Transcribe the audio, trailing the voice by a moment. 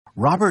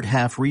Robert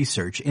Half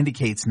research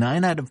indicates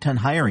 9 out of 10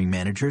 hiring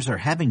managers are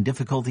having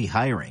difficulty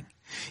hiring.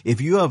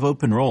 If you have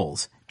open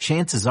roles,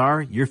 chances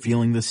are you're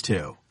feeling this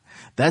too.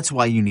 That's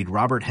why you need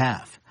Robert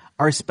Half.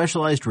 Our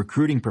specialized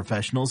recruiting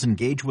professionals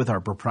engage with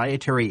our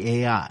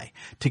proprietary AI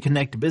to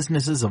connect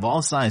businesses of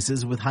all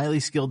sizes with highly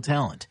skilled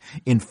talent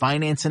in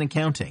finance and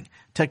accounting,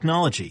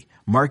 technology,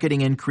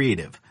 marketing and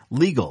creative,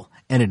 legal,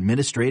 and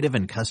administrative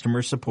and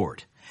customer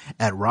support.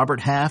 At Robert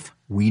Half,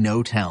 we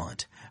know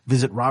talent.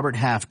 Visit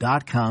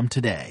roberthalf.com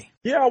today.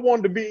 Yeah, I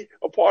wanted to be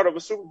a part of a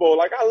Super Bowl.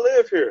 Like, I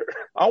live here.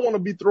 I want to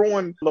be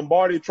throwing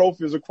Lombardi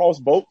trophies across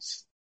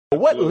boats.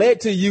 What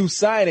led to you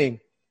signing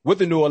with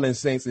the New Orleans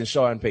Saints and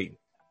Sean Payton?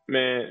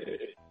 Man,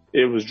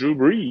 it was Drew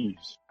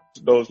Brees.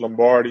 Those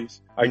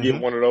Lombardis. I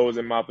get one of those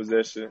in my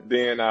possession.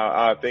 Then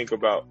I think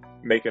about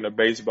making a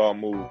baseball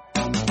move.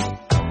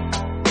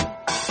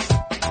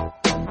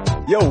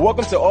 Yo,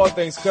 welcome to All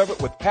Things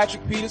Covered with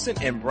Patrick Peterson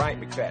and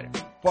Bryant McFadden,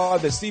 part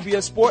of the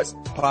CBS Sports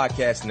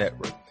Podcast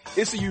Network.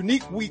 It's a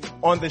unique week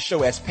on the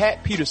show as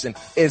Pat Peterson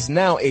is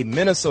now a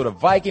Minnesota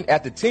Viking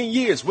after 10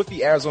 years with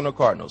the Arizona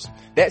Cardinals.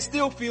 That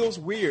still feels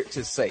weird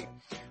to say.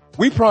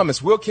 We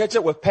promise we'll catch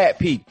up with Pat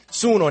Pete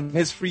soon on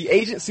his free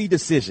agency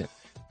decision.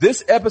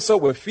 This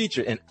episode will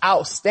feature an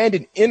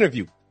outstanding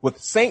interview with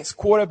Saints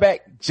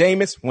quarterback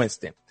Jameis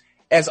Winston.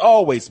 As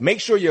always, make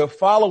sure you're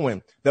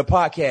following the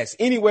podcast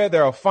anywhere they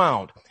are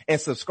found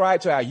and subscribe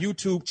to our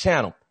YouTube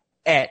channel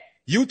at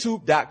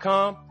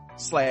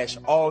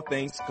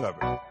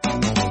youtube.com/allthingscovered.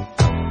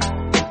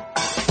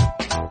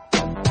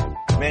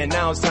 Man,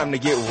 now it's time to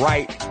get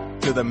right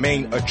to the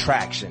main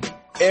attraction.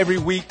 Every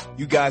week,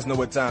 you guys know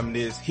what time it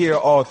is. Here,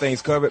 All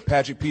Things Covered,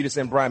 Patrick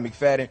Peterson, Brian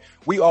McFadden.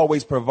 We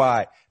always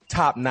provide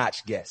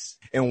top-notch guests.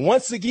 And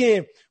once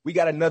again, we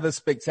got another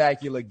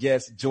spectacular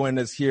guest joining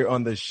us here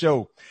on the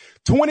show.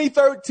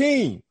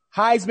 2013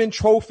 Heisman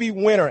Trophy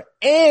winner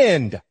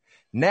and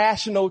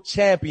national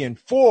champion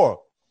for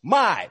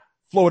my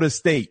Florida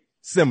State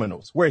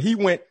Seminoles, where he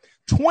went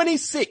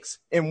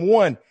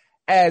 26-1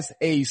 as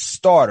a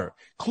starter.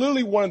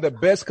 Clearly one of the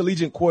best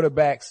collegiate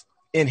quarterbacks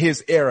in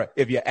his era,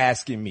 if you're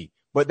asking me.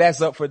 But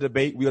that's up for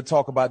debate. We'll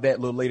talk about that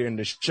a little later in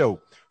the show.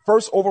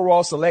 First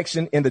overall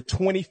selection in the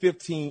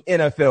 2015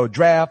 NFL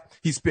Draft.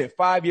 He spent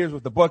 5 years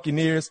with the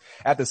Buccaneers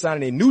after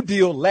signing a new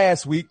deal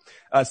last week,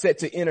 set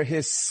to enter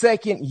his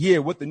second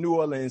year with the New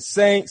Orleans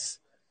Saints.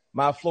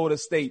 My Florida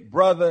State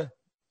brother,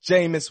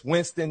 Jameis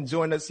Winston,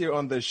 joined us here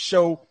on the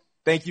show.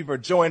 Thank you for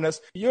joining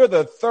us. You're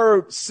the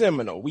third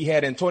Seminole. We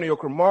had Antonio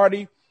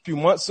Cromartie a few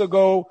months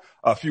ago.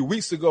 A few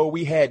weeks ago,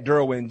 we had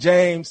Derwin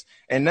James,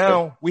 and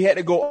now we had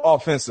to go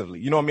offensively.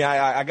 You know what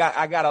I mean?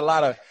 I got a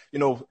lot of,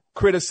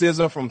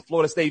 criticism from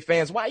Florida State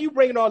fans. Why are you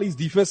bringing all these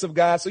defensive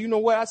guys? So you know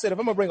what? I said, if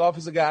I'm going to bring an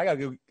offensive guy, I got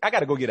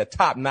to go get a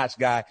top-notch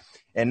guy.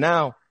 And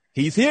now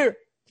he's here.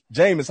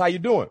 Jameis, how you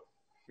doing?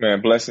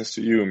 Man, blessings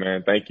to you,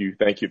 man. Thank you.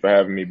 Thank you for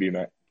having me,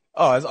 B-Mac.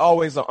 Oh, it's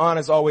always an honor.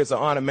 It's always an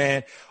honor,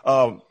 man.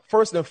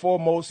 First and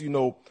foremost,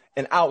 an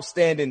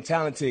outstanding,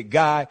 talented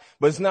guy,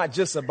 but it's not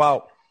just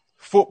about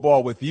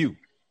football with you,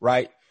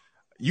 right?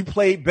 You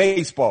played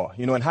baseball.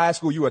 In high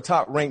school, you were a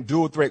top-ranked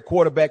dual-threat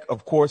quarterback,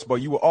 of course, but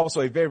you were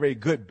also a very, very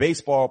good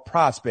baseball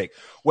prospect.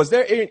 Was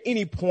there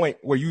any point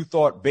where you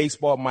thought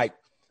baseball might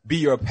be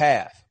your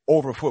path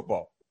over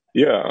football?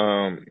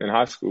 Yeah, in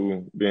high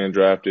school, being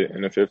drafted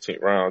in the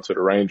 15th round to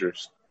the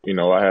Rangers,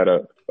 I had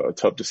a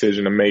tough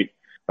decision to make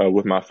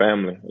with my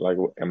family. Like,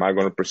 am I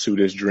going to pursue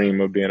this dream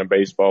of being a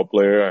baseball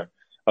player?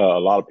 A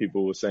lot of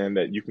people were saying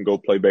that you can go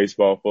play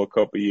baseball for a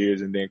couple of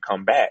years and then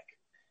come back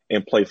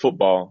and play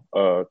football,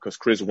 because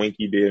Chris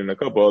Winkie did and a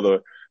couple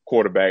other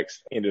quarterbacks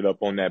ended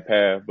up on that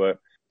path. But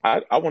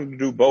I wanted to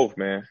do both,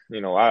 man.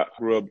 I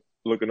grew up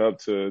looking up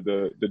to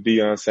the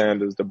Deion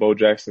Sanders, the Bo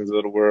Jacksons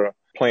of the world,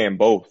 playing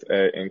both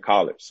in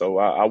college. So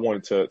I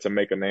wanted to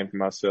make a name for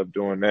myself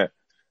doing that.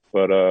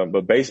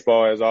 But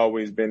baseball has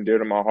always been dear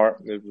to my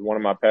heart. It was one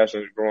of my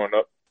passions growing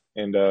up.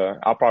 And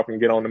I probably can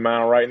get on the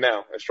mound right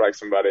now and strike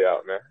somebody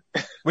out, man.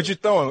 What you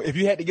throwing? If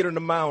you had to get on the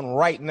mound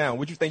right now,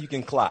 what you think you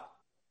can clock?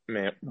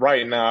 Man,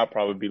 right now I'd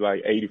probably be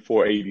like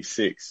 84,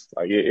 86.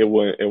 Like it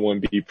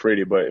wouldn't be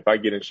pretty, but if I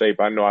get in shape,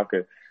 I know I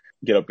could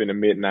get up in the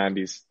mid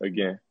 90s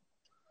again.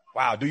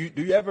 Wow. Do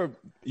you ever,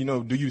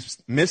 do you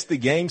miss the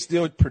game,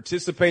 still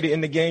participated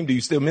in the game? Do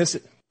you still miss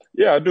it?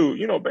 Yeah, I do.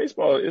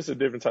 Baseball is a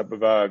different type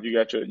of vibe. You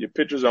got your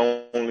pitchers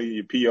only,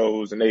 your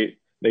POs, and they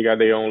got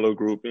their own little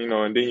group, and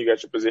then you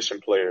got your position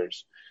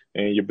players.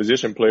 And your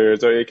position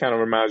players, it kind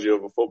of reminds you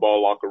of a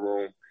football locker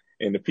room.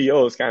 And the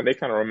POs they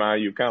kind of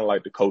remind you kind of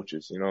like the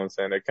coaches, you know what I'm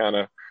saying? They're kind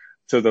of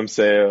to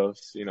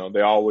themselves,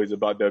 they're always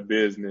about their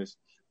business.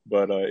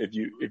 But if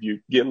you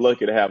get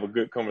lucky to have a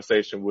good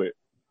conversation with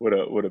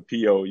a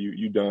PO,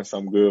 you done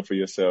something good for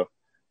yourself.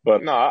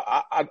 But no,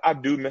 I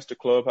do miss the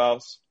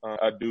clubhouse.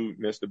 I do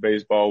miss the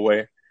baseball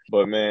way.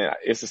 But man,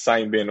 it's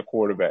exciting being a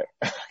quarterback.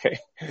 Okay.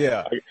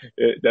 Yeah.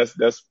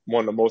 That's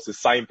one of the most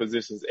exciting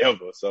positions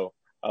ever. So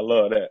I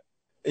love that.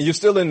 And you're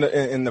still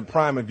in the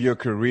prime of your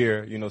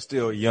career,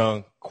 still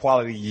young,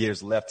 quality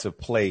years left to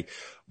play.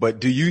 But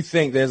do you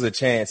think there's a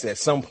chance at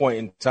some point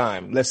in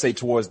time, let's say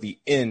towards the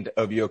end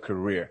of your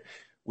career,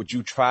 would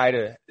you try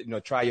to,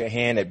 try your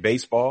hand at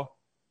baseball?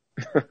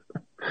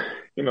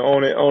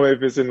 Only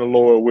if it's in the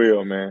Lord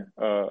will, man.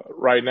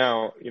 Right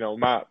now,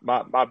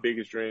 my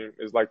biggest dream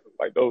is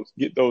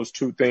get those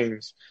two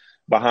things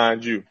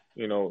behind you.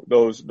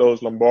 Those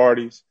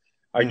Lombardis.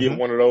 I get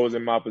one of those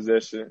in my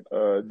possession.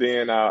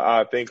 Then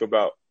I think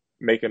about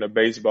making a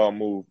baseball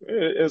move.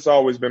 It's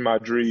always been my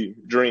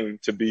dream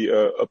to be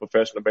a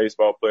professional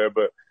baseball player,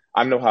 but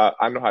I know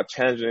how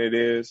challenging it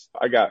is.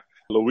 I got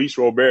Luis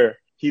Robert.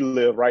 He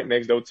lived right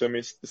next door to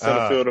me, the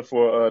center fielder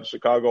for the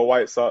Chicago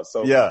White Sox.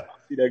 So yeah.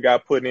 I see that guy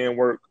putting in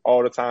work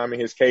all the time in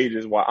his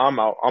cages while I'm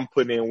out. I'm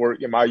putting in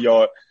work in my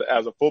yard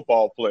as a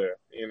football player,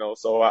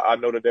 so I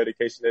know the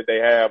dedication that they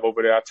have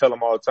over there. I tell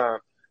them all the time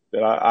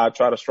that I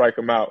try to strike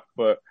him out,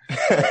 but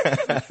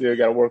we still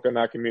got to work on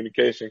our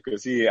communication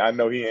because I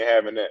know he ain't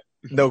having that.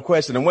 No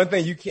question. And one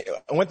thing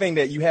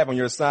that you have on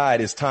your side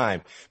is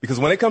time, because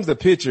when it comes to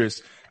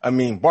pitchers,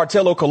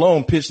 Bartolo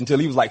Colon pitched until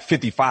he was like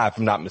 55, if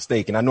I'm not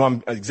mistaken. I know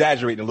I'm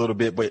exaggerating a little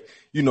bit, but,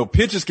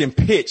 pitchers can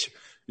pitch,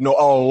 a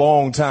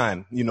long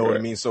time. You know what I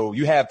mean? So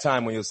you have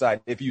time on your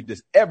side if you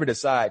ever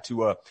decide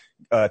to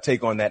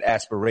take on that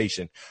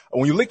aspiration.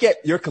 When you look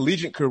at your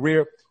collegiate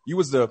career, you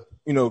was the,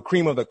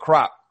 cream of the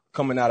crop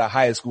coming out of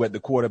high school at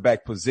the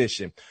quarterback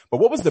position. But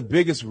what was the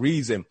biggest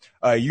reason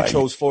you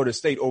chose Florida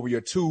State over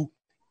your two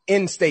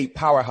in-state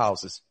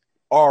powerhouses,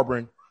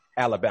 Auburn,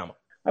 Alabama?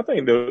 I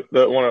think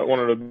one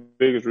of the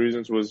biggest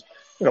reasons was,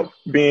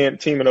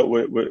 teaming up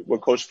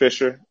with Coach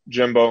Fisher,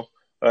 Jimbo.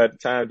 At the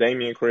time,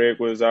 Damian Craig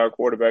was our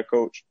quarterback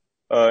coach.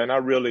 And I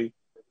really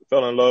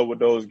fell in love with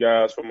those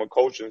guys from a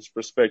coaching's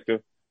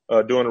perspective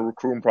during the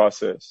recruiting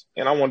process.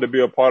 And I wanted to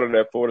be a part of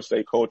that Florida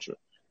State culture.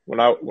 When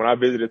I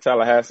visited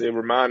Tallahassee, it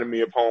reminded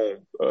me of home.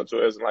 So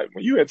it's like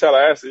when you in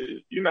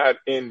Tallahassee, you're not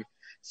in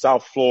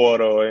South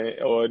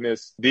Florida or in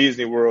this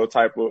Disney World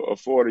type of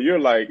Florida. You're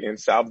like in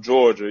South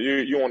Georgia.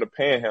 You're on the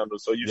Panhandle,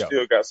 so you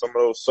still got some of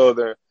those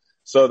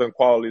southern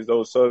qualities,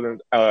 those southern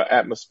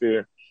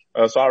atmosphere.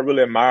 So I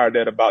really admired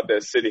that about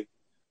that city.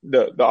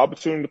 The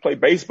opportunity to play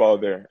baseball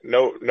there.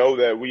 Know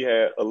that we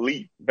had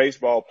elite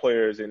baseball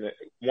players and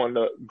one of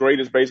the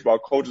greatest baseball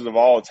coaches of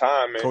all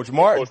time, man, Coach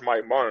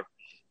Mike Martin.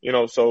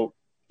 So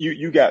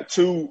you got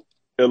two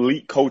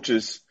elite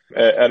coaches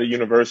at a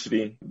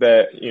university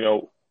that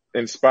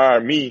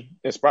inspired me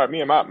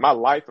in my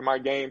life and my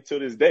game to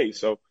this day.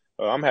 So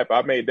I'm happy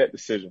I made that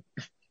decision.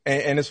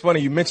 And it's funny,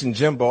 you mentioned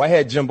Jimbo. I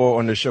had Jimbo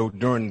on the show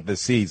during the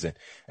season,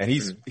 and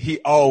he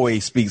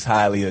always speaks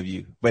highly of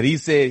you. But he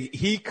said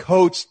he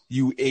coached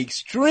you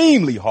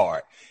extremely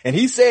hard. And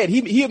he said,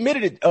 he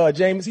admitted it,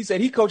 Jameis. He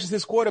said he coaches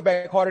his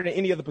quarterback harder than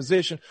any other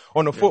position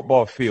on the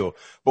football field.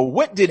 But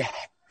what did,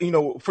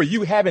 for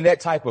you having that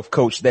type of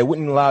coach that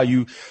wouldn't allow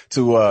you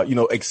to,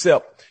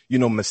 accept,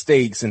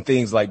 mistakes and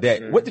things like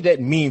that, what did that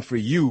mean for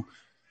you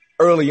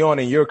early on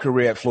in your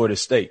career at Florida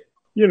State?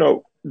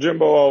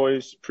 Jimbo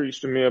always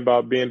preached to me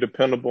about being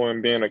dependable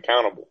and being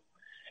accountable.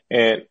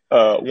 And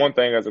one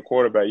thing as a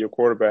quarterback, your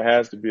quarterback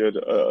has to be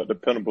a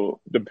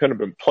dependable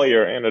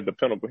player and a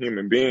dependable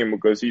human being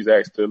because he's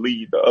asked to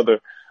lead the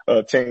other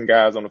 10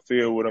 guys on the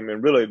field with him.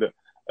 And really, in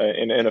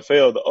the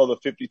NFL, the other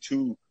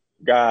 52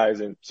 guys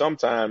and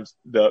sometimes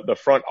the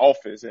front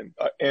office and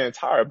an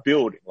entire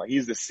building. Like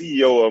he's the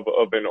CEO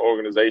of an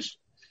organization.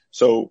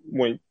 So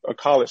when a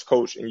college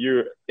coach and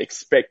you're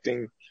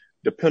expecting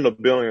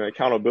dependability and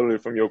accountability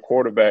from your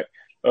quarterback,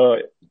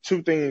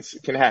 two things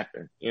can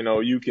happen.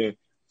 You can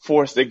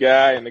force the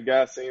guy and the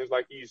guy seems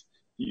like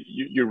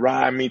you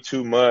ride me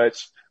too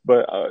much.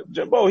 But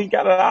Jimbo, he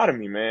got it out of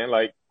me, man.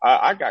 Like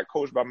I got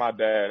coached by my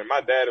dad, and my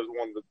dad is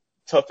one of the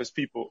toughest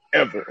people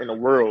ever in the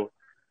world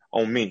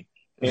on me.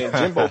 And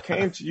Jimbo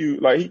came to you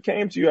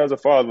as a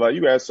father. Like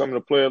you asked some of the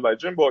players, like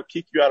Jimbo will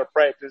kick you out of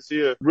practice.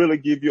 He'll really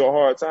give you a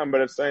hard time,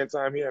 but at the same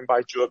time, he'll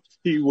invite you up.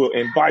 He will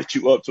invite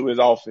you up to his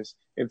office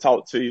and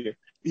talk to you.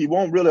 He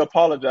won't really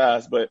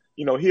apologize, but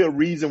he'll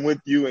reason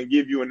with you and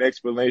give you an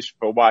explanation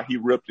for why he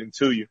ripped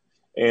into you.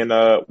 And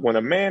when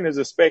a man is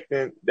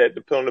expecting that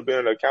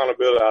dependability and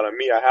accountability out of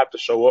me, I have to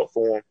show up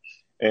for him.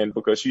 And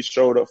because he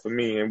showed up for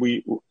me, and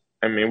we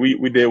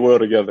did well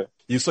together.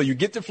 So you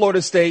get to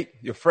Florida State,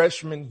 your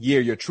freshman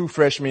year, your true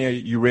freshman year,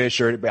 you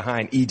redshirted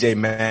behind E.J.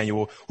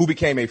 Manuel, who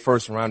became a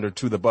first rounder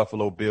to the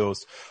Buffalo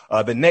Bills.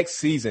 The next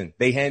season,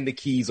 they hand the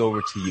keys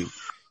over to you.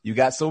 You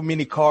got so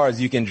many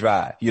cars you can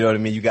drive. You know what I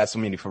mean? You got so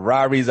many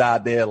Ferraris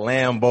out there,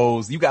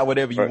 Lambos. You got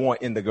whatever you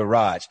want in the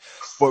garage.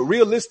 But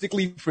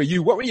realistically for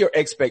you, what were your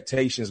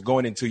expectations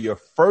going into your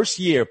first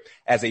year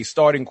as a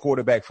starting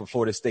quarterback for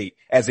Florida State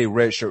as a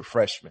redshirt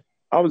freshman?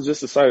 I was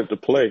just excited to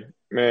play,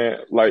 man.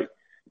 Like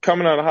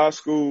coming out of high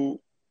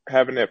school,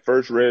 having that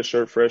first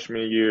redshirt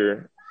freshman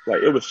year,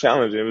 like it was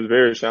challenging. It was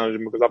very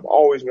challenging because I've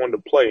always wanted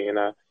to play, and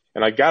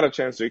I got a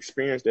chance to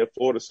experience that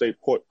Florida State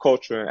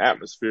culture and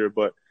atmosphere,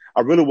 but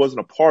I really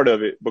wasn't a part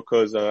of it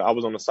because I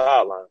was on the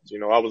sidelines.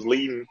 I was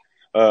leading.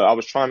 I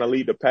was trying to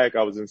lead the pack.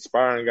 I was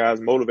inspiring guys,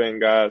 motivating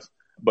guys,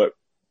 but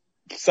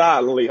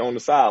silently on the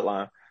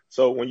sideline.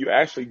 So when you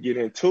actually get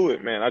into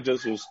it, man,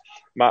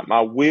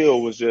 my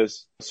will was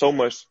just so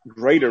much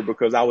greater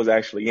because I was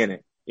actually in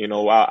it. You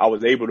know, I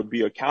was able to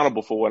be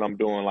accountable for what I'm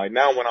doing. Like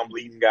now when I'm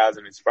leading guys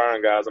and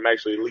inspiring guys, I'm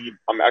actually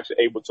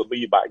able to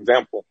lead by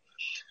example.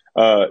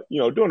 During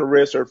the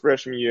redshirt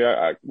freshman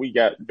year, we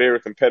got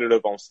very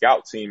competitive on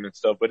scout team and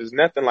stuff, but it's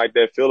nothing like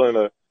that feeling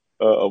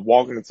of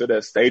walking into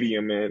that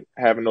stadium and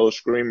having those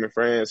screaming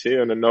friends,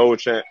 hearing the no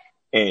chant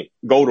and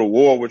go to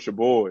war with your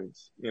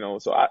boys. You know,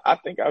 so I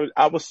think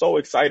I was so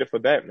excited for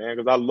that, man,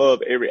 because I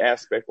love every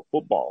aspect of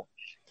football.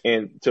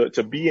 And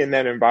to be in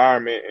that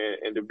environment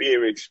and to be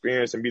able to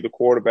experience and be the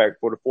quarterback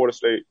for the Florida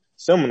State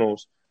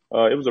Seminoles,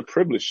 it was a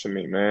privilege to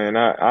me, man.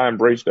 I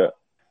embraced that.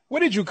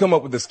 Where did you come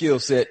up with the skill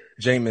set,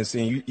 Jameis?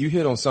 And you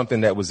hit on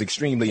something that was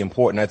extremely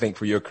important, I think,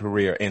 for your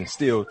career and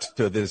still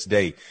to this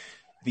day,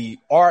 the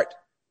art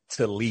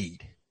to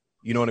lead.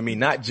 You know what I mean?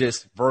 Not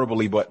just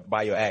verbally, but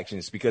by your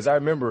actions. Because I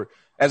remember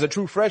as a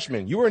true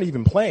freshman, you weren't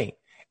even playing.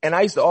 And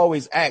I used to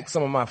always ask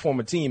some of my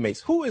former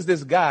teammates, who is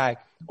this guy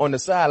on the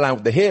sideline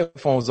with the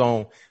headphones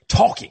on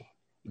talking,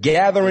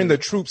 gathering the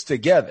troops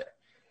together?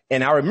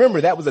 And I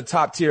remember that was a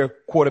top tier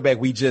quarterback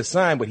we just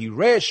signed, but he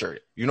redshirted.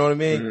 You know what I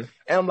mean? Mm-hmm.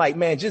 And I'm like,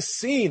 man, just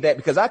seeing that,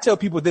 because I tell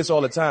people this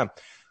all the time.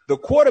 The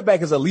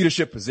quarterback is a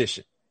leadership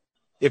position.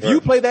 If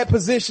you play that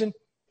position,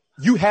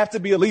 you have to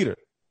be a leader.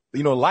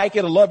 You know, like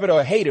it or love it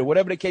or hate it,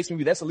 whatever the case may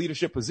be, that's a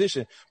leadership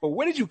position. But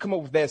where did you come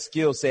up with that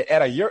skill set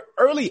at your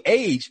early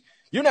age?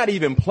 You're not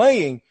even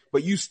playing,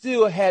 but you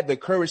still had the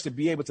courage to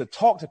be able to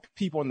talk to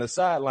people on the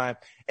sideline.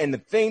 And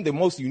the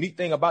most unique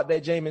thing about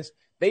that, Jameis,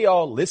 they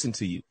all listen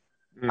to you.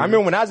 Mm-hmm. I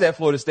remember when I was at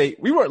Florida State,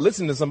 we weren't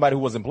listening to somebody who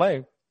wasn't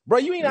playing. Bro,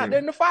 you ain't out there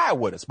in the fire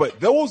with us. But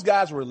those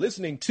guys were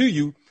listening to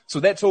you, so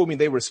that told me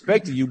they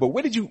respected you. But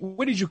where did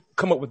you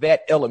come up with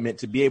that element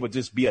to be able to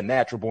just be a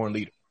natural born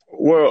leader?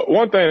 Well,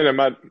 one thing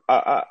that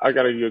I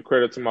got to give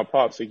credit to my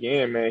pops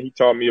again, man. He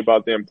taught me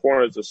about the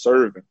importance of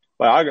serving.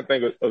 Like I can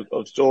think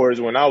of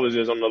stories when I was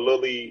just on the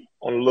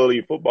little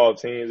league football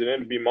teams, and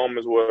there'd be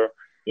moments where,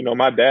 you know,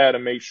 my dad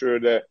would make sure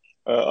that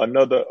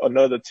another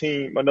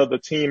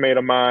teammate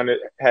of mine that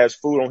has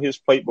food on his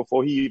plate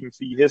before he even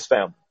feed his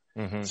family.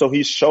 Mm-hmm. So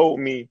he showed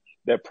me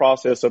that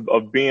process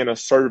of being a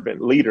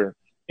servant leader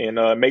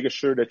and making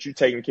sure that you're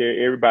taking care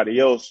of everybody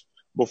else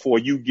before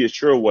you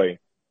get your way.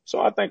 So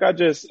I think I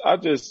just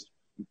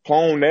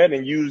cloned that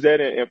and used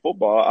that in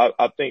football.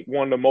 I think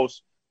one of the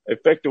most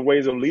effective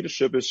ways of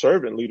leadership is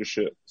servant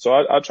leadership. So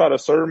I try to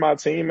serve my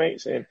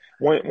teammates. And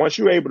once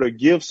you're able to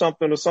give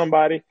something to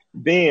somebody,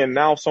 then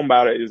now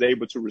somebody is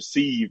able to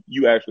receive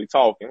you actually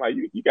talking. Like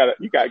you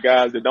got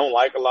guys that don't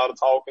like a lot of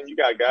talking. You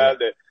got guys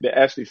that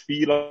actually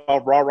feed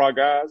off rah-rah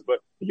guys, but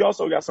you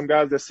also got some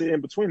guys that sit in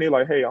between. They're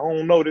like, hey, I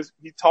don't know this.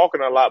 He's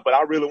talking a lot, but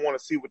I really want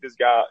to see what this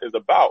guy is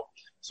about.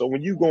 So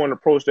when you go and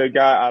approach that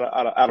guy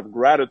out of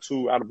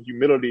gratitude, out of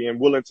humility and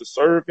willing to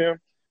serve him,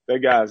 that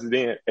guy's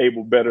then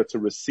able better to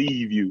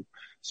receive you.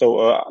 So,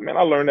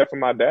 I learned that from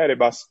my daddy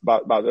by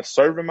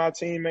serving my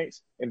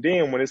teammates. And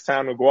then when it's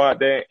time to go out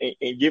there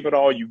and give it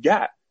all you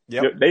got,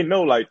 they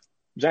know like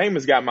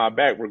Jameis got my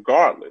back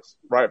regardless,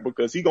 right?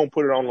 Because he gonna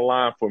put it on the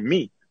line for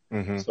me.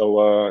 Mm-hmm.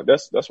 So,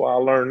 that's why I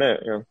learned that,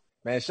 you know.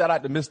 Man, shout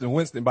out to Mr.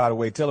 Winston, by the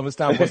way. Tell him it's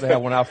time for us to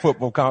have one of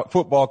our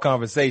football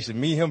conversation.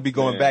 Me and him be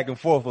going back and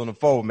forth on the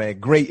phone, man.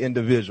 Great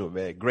individual,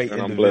 man. Great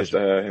individual. I'm blessed to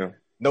have him.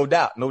 No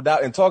doubt.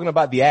 And talking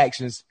about the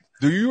actions,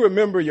 do you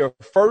remember your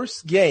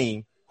first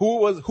game? Who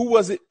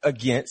was it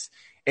against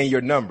and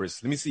your numbers?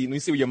 Let me see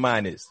where your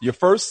mind is. Your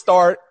first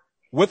start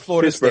with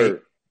Florida State.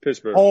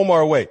 Pittsburgh. Home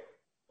or away?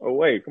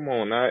 Away. Come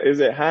on now. Is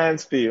it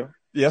Heinz Field?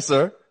 Yes,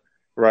 sir.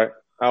 Right.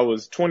 I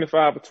was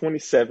 25 or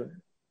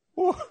 27.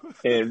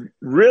 And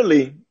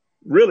really,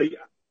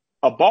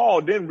 a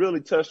ball didn't really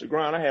touch the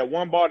ground. I had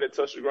one ball that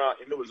touched the ground,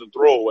 and it was a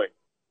throwaway.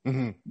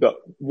 Mm-hmm. The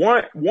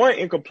one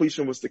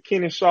incompletion was to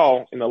Kenny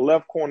Shaw in the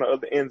left corner of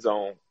the end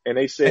zone, and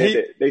they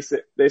said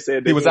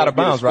that he was out of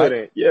bounds,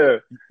 right? Yeah.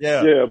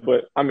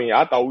 But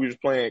I thought we was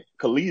playing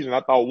collision.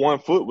 I thought 1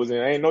 foot was in.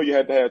 I didn't know you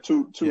had to have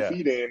two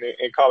feet in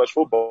college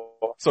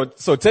football.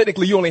 So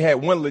technically, you only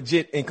had one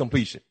legit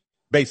incompletion,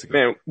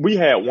 basically. Man, we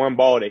had one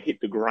ball that hit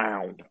the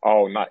ground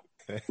all night.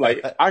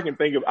 Like I can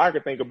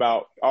think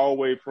about all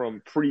the way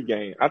from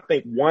pregame. I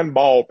think one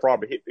ball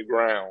probably hit the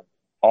ground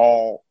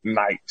all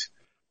night.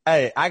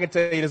 Hey, I can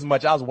tell you this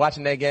much. I was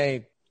watching that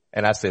game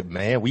and I said,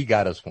 man, we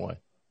got us one.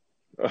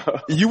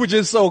 You were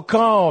just so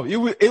calm. It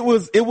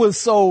was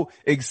so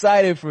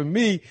exciting for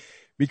me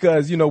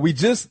because, you know, we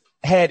just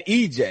had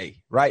EJ,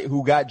 right,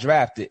 who got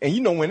drafted. And,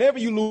 you know, whenever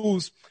you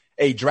lose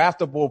a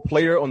draftable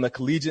player on the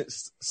collegiate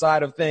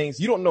side of things,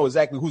 you don't know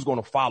exactly who's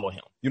going to follow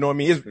him. You know what I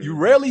mean? You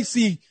rarely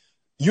see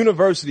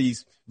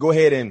universities go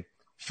ahead and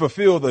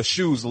fulfill the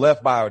shoes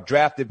left by a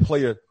drafted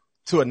player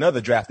to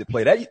another drafted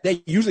player.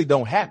 That usually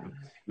don't happen.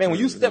 Man, when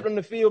you stepped on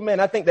the field, man,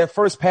 I think that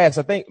first pass,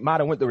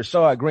 might have went to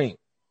Rashad Green.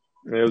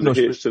 It was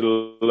a hitch to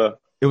the left.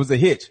 It was a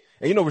hitch.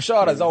 And, you know,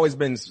 Rashad has always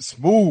been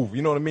smooth,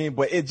 you know what I mean?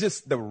 But it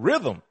just the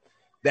rhythm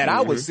that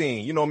I was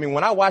seeing, you know what I mean?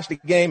 When I watched the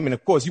game, and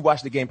of course you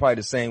watch the game probably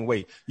the same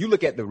way, you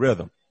look at the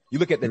rhythm, you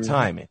look at the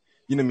timing,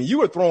 You know what I mean? You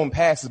were throwing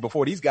passes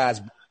before these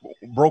guys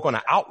broke on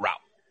an out route.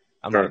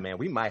 I'm Sure. like, man,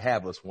 we might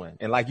have us one.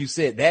 And like you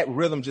said, that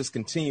rhythm just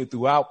continued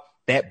throughout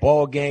that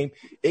ball game.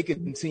 It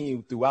could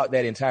continue throughout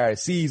that entire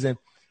season.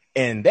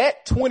 And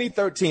that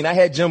 2013, I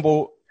had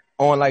Jimbo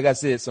on, like I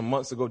said, some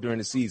months ago during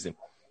the season.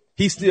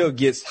 He still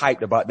gets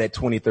hyped about that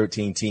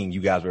 2013 team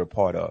you guys were a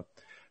part of.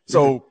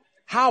 So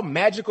how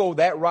magical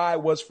that ride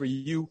was for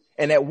you.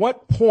 And at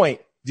what point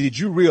did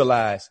you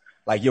realize,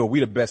 like, yo, we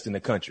the best in the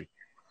country?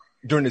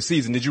 During the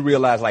season, did you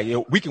realize, like,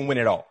 yo, we can win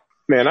it all?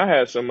 Man, I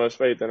had so much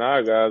faith in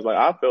our guys. Like,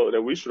 I felt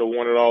that we should have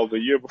won it all the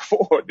year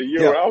before, the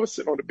year where I was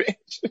sitting on the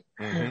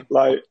bench.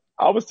 Like,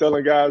 I was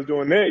telling guys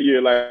during that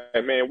year,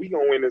 like, man, we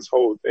going to win this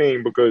whole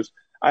thing because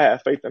I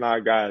had faith in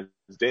our guys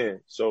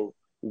then. So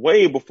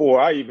way before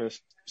I even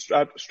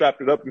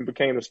strapped it up and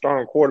became the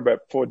starting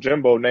quarterback, before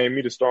Jimbo named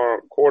me the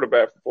starting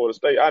quarterback for Florida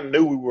State, I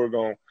knew we were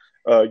going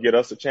to get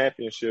us a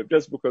championship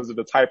just because of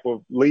the type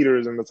of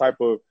leaders and the type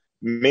of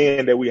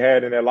men that we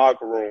had in that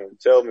locker room.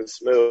 Telvin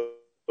Smith,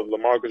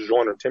 LaMarcus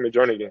Joyner, Timmy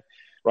Jernigan,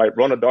 right?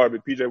 Ronald Darby,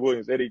 PJ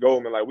Williams, Eddie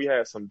Goldman. Like, we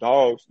had some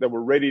dogs that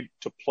were ready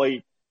to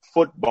play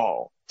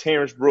football.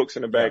 Terrence Brooks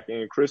in the back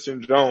end,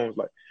 Christian Jones.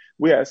 Like,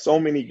 we had so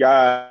many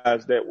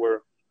guys that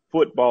were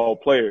football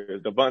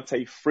players.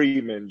 Devontae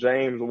Freeman,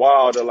 James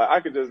Wilder. Like,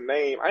 I could just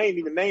name, I ain't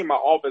even name my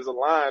offensive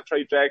line,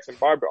 Trey Jackson,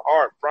 Barbara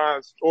Hart,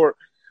 Brian Stewart,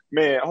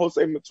 man,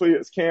 Jose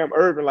Matias, Cam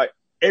Irvin. Like,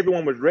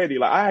 everyone was ready.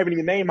 Like, I haven't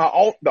even named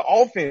the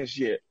offense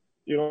yet.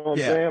 You know what I'm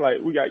saying?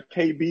 Like, we got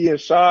KB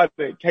and Shad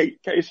and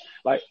Case,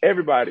 like,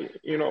 everybody,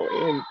 you know,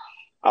 and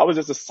I was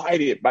just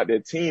excited about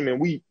that team.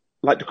 And we,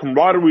 like, the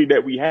camaraderie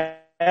that we had,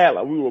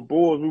 like, we were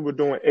Bulls, we were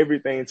doing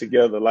everything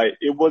together. Like,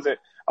 it wasn't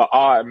an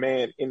odd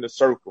man in the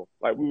circle.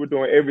 Like, we were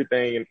doing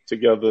everything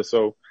together.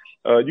 So,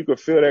 you could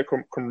feel that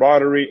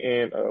camaraderie,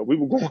 and we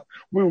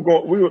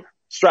were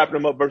strapping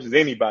them up versus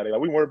anybody.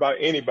 Like, we weren't about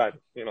anybody,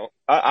 you know.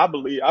 I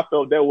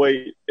felt that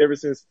way ever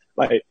since,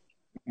 like,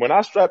 when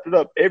I strapped it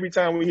up, every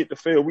time we hit the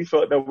field, we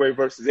felt that way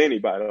versus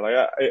anybody.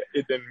 Like,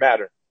 it didn't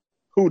matter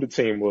who the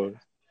team was.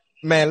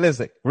 Man,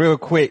 listen, real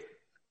quick.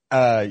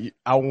 I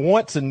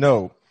want to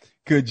know,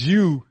 could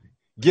you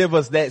give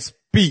us that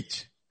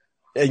speech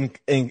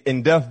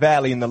in Death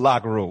Valley in the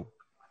locker room?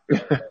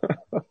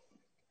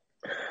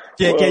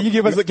 Can you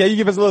give us a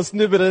little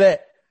snippet of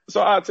that?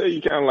 So I'll tell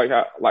you kind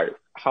of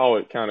how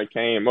it kind of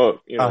came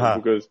up, you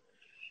know, because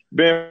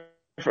being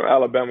from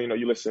Alabama, you know,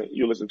 you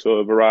listen to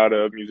a variety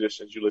of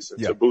musicians. You listen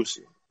to Boosie,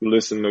 you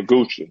listen to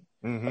Gucci,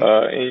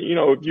 and you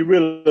know, if you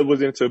really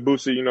was into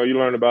Boosie, you know, you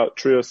learn about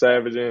Trill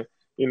Savage and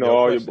you know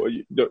all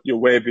your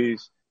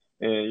Webbies,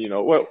 and you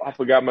know, well, I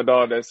forgot my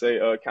dog that say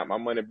count my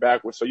money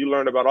backwards. So you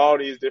learn about all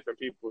these different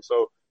people.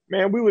 So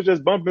man, we was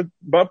just bumping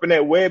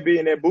that Webby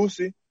and that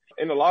Boosie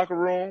in the locker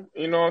room.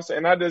 You know what I'm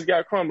saying? I just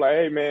got crumb like,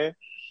 hey man,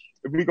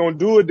 if we gonna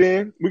do it,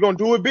 then we gonna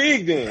do it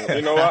big. Then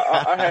you know,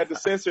 I had to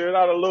censor it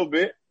out a little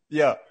bit.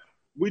 Yeah.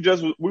 We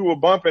were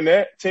bumping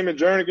that. Timmy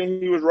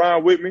Jernigan, he was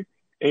riding with me,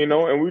 you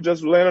know, and we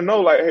just let him know,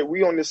 like, hey,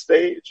 we on this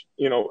stage,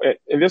 you know,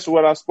 and this is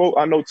what I spoke.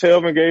 I know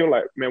Telvin gave,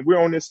 like, man, we're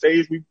on this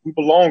stage. We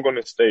belong on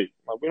this stage.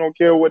 Like, we don't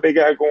care what they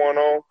got going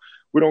on.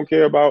 We don't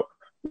care about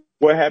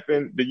what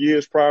happened the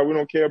years prior. We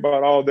don't care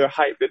about all their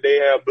hype that they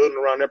have building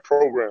around their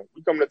program.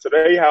 We coming into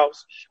their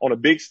house on a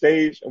big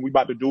stage, and we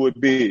about to do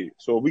it big.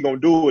 So if we going to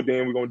do it,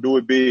 then we're going to do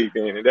it big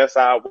then. And that's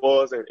how it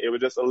was, and it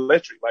was just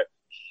electric. Like,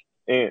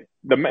 and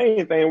the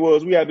main thing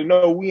was we had to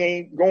know we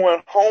ain't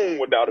going home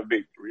without a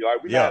victory.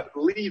 Like, we're not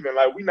leaving.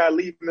 Like, we're not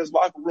leaving this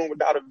locker room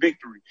without a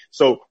victory.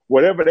 So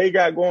whatever they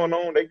got going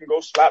on, they can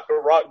go slap the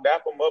rock,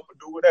 dap them up, or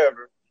do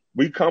whatever.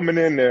 We coming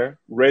in there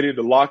ready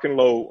to lock and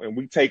load, and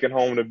we taking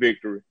home the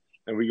victory.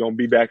 And we're going to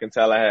be back in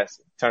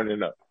Tallahassee,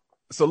 turning up.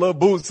 So Lil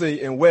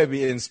Bootsy and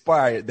Webby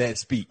inspired that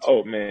speech.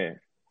 Oh, man.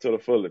 To the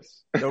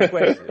fullest. No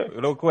question.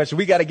 No question.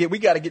 We gotta get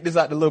this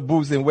out to Lil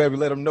Bootsy and Webby.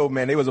 Let them know,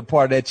 man, they was a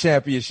part of that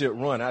championship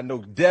run. I know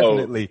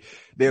definitely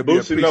they'll be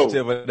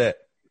appreciative of that.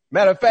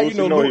 Matter of fact, Bootsy,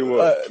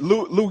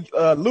 you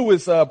know,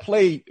 Lewis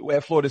played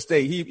at Florida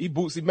State. He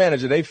Bootsy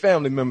manager. They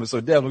family members, so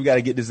definitely we got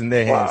to get this in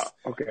their hands.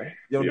 Wow. Okay.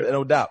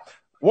 No doubt.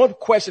 One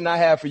question I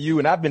have for you,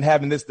 and I've been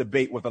having this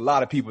debate with a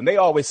lot of people, and they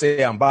always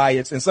say I'm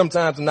biased, and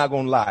sometimes I'm not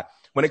going to lie.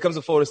 When it comes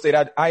to Florida State,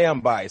 I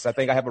am biased. I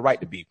think I have a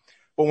right to be.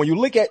 But when you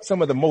look at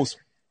some of the most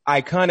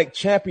iconic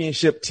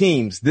championship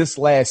teams this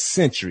last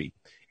century,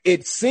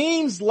 it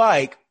seems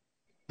like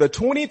the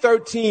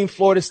 2013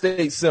 Florida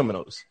State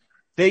Seminoles,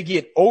 they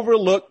get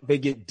overlooked, they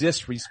get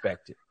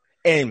disrespected.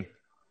 And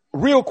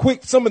real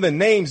quick, some of the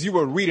names you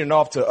were reading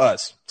off to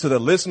us, to the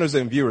listeners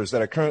and viewers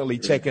that are currently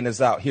checking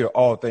us out here,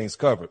 All Things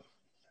Covered.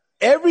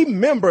 Every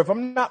member, if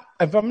I'm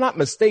not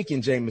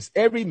mistaken, Jameis,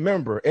 every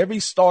member, every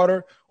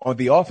starter on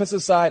the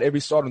offensive side, every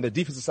starter on the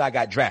defensive side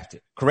got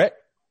drafted, correct?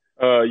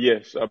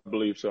 Yes, I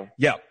believe so.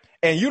 Yeah.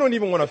 And you don't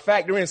even want to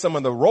factor in some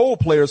of the role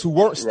players who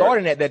weren't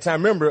starting at that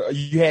time. Remember,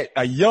 you had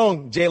a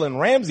young Jalen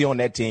Ramsey on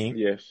that team.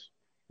 Yes.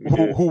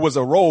 Who was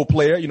a role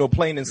player, you know,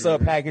 playing in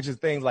sub packages,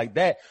 things like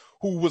that,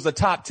 who was a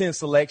top 10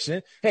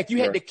 selection. Heck, you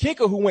had the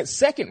kicker who went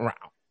second round.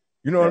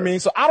 You know what I mean?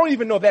 So I don't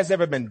even know if that's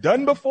ever been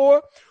done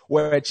before,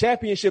 where a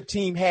championship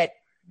team had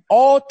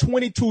all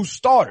 22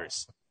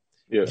 starters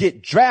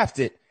get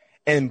drafted,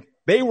 and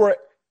they were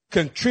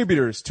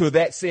contributors to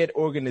that said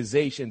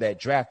organization that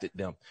drafted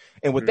them.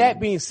 And with that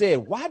being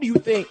said, why do you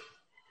think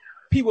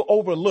people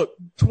overlook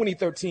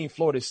 2013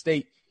 Florida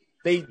State?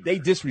 They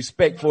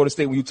disrespect Florida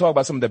State. When you talk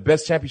about some of the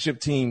best championship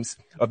teams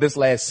of this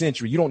last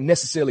century, you don't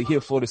necessarily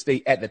hear Florida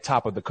State at the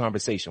top of the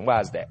conversation.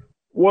 Why is that?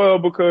 Well,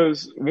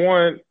 because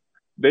one,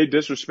 they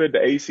disrespect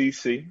the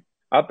ACC.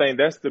 I think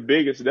that's the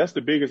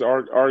biggest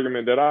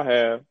argument that I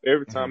have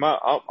every time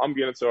I'm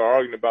getting into an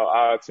argument about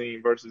our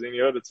team versus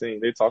any other team.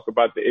 They talk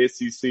about the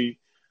SEC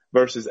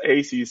versus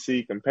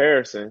ACC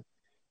comparison.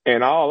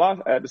 And all I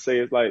had to say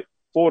is, like,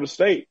 Florida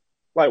State,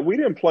 like, we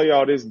didn't play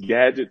all this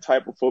gadget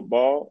type of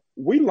football.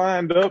 We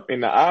lined up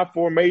in the I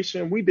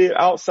formation. We did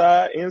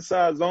outside,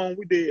 inside zone.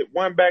 We did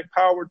one back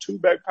power, two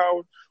back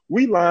power.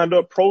 We lined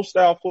up pro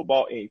style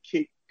football and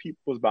kicked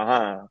people's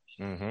behind.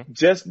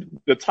 Just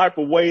the type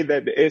of way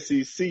that the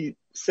SEC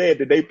said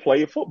that they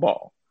play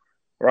football,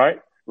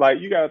 right? Like,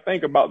 you got to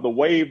think about the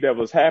wave that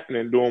was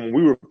happening during when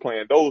we were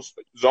playing those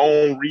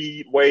zone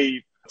read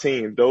wave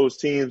teams, those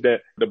teams that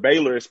the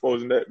Baylor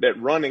exposing,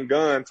 that run and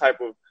gun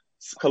type of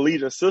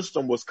collegiate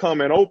system was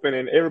coming open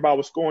and everybody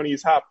was scoring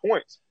these high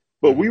points.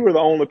 But we were the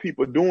only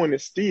people doing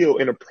it still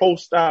in a pro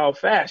style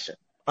fashion.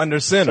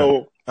 Under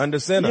center.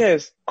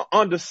 Yes,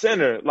 under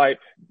center, like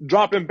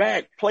dropping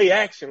back, play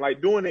action,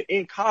 like doing it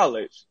in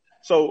college.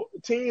 So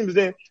teams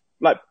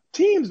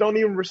don't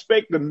even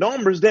respect the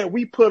numbers that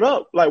we put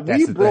up. Like,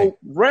 we broke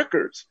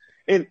records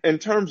in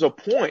terms of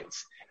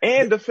points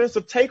and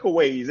defensive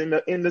takeaways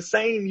in the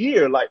same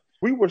year. Like,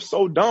 we were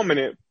so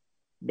dominant,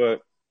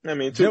 but I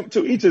mean,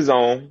 to each his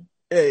own.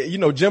 You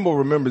know, Jimbo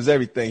remembers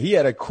everything. He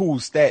had a cool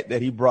stat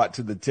that he brought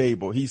to the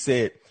table. He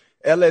said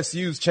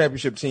LSU's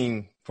championship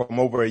team from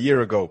over a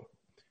year ago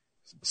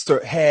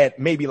had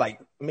maybe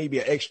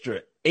an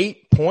extra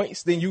 8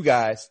 points than you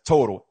guys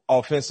total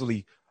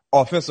offensive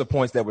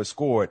points that were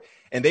scored.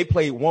 And they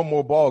played one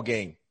more ball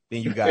game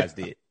than you guys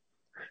did.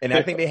 And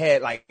I think they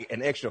had like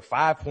an extra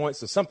 5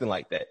 points or something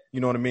like that.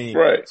 You know what I mean?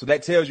 Right. So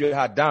that tells you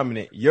how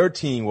dominant your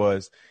team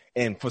was.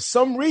 And for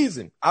some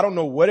reason, I don't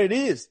know what it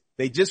is,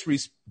 they just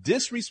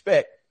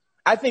disrespect.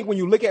 I think when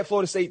you look at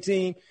Florida State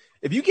team,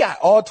 if you got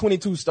all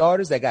 22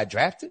 starters that got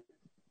drafted,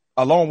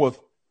 along with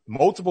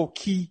multiple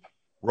key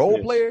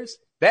role players,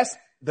 that's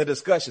the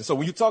discussion. So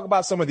when you talk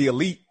about some of the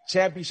elite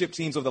championship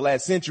teams of the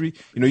last century,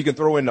 you know, you can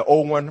throw in the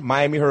 01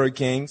 Miami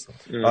Hurricanes.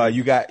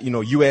 You got, you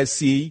know,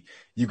 USC,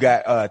 you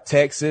got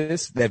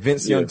Texas, that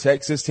Vince Young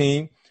Texas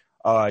team.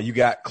 You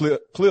got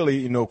clearly,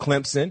 you know,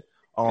 Clemson,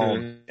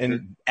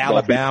 and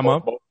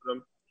Alabama.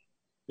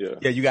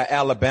 You got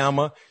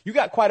Alabama. You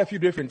got quite a few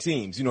different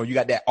teams. You know, you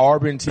got that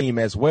Auburn team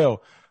as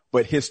well.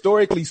 But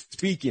historically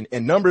speaking,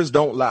 and numbers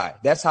don't lie,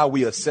 that's how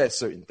we assess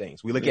certain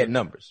things. We look at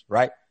numbers,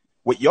 right?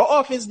 What your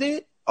offense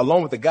did,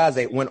 along with the guys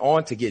that went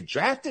on to get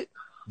drafted,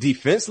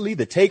 defensively,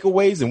 the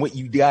takeaways and what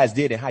you guys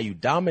did and how you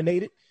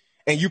dominated.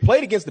 And you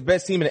played against the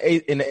best team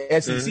in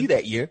the SEC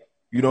that year.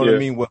 You know what I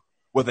mean?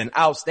 With an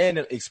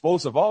outstanding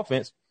explosive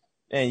offense.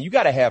 And you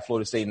got to have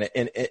Florida State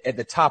at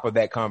the top of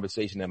that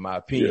conversation, in my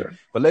opinion.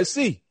 But let's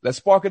see. Let's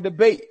spark a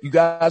debate. You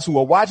guys who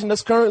are watching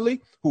us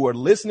currently, who are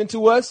listening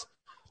to us,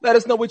 let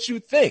us know what you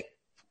think.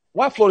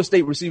 Why Florida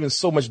State receiving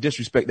so much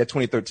disrespect that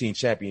 2013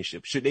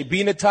 championship? Should they be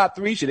in the top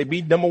three? Should they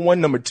be number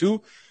one, number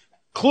two?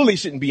 Clearly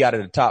shouldn't be out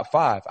of the top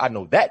five. I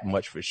know that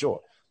much for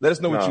sure. Let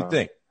us know what you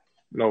think.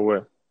 No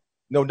way.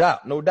 No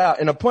doubt. No doubt.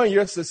 And upon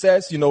your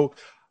success, you know,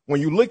 when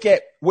you look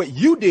at what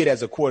you did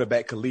as a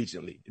quarterback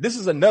collegiately, this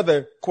is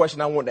another question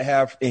I want to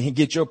have and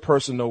get your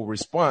personal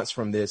response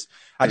from this.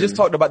 I just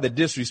talked about the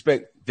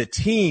disrespect the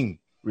team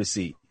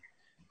received.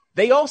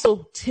 They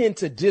also tend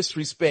to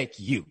disrespect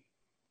you.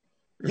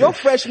 Your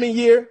freshman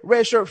year,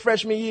 redshirt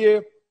freshman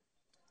year,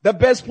 the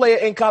best player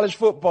in college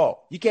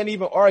football. You can't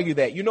even argue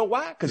that. You know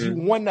why? Because you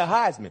won the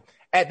Heisman.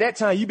 At that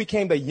time, you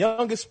became the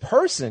youngest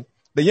person,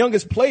 the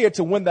youngest player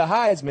to win the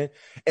Heisman.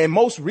 And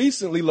most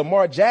recently,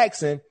 Lamar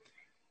Jackson,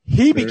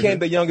 he became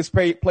the youngest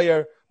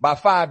player by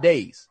 5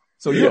 days.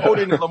 So you're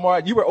older than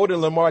Lamar. You were older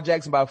than Lamar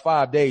Jackson by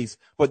 5 days.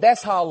 But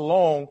that's how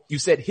long you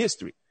set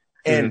history.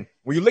 And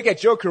when you look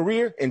at your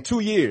career in 2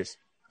 years,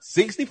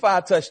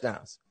 65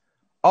 touchdowns,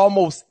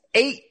 almost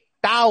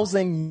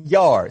 8,000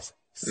 yards,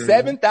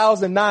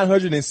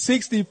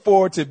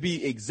 7,964 to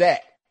be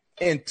exact,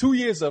 in 2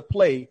 years of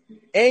play,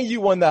 and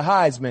you won the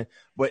Heisman.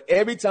 But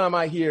every time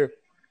I hear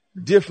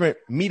different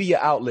media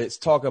outlets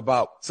talk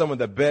about some of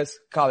the best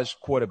college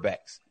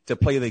quarterbacks to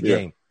play the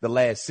game the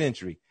last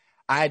century,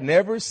 I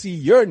never see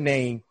your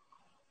name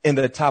in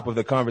the top of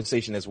the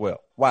conversation as well.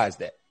 Why is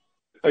that?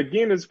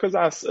 Again, it's because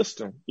our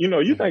system. You know,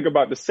 you think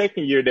about the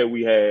second year that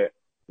we had,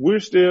 we're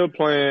still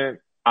playing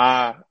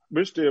a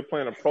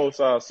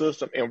pro-style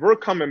system, and we're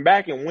coming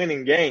back and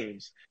winning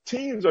games.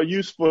 Teams are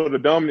used for the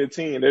dominant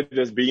team. They're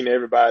just beating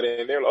everybody,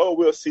 and they're like, oh,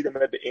 we'll see them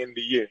at the end of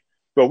the year.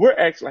 But we're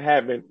actually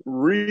having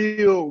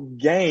real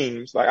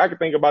games. Like, I could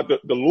think about the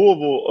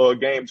Louisville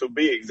game, to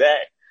be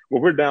exact,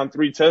 where we're down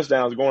 3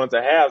 touchdowns going into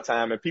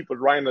halftime and people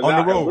writing us on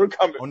out. the road. And we're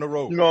coming on the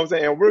road. You know what I'm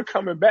saying? And we're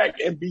coming back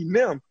and beating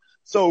them.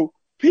 So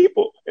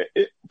people,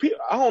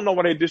 I don't know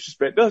why they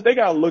disrespect us. They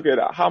got to look at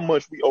how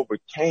much we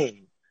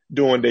overcame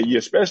during that year,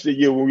 especially the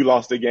year when we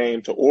lost the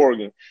game to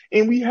Oregon.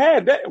 And we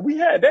had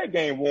that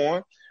game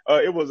won.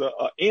 It was a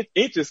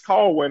inches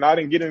call when I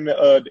didn't get in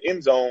the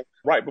end zone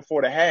right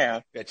before the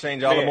half. That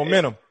changed all the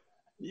momentum.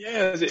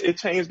 Yes, it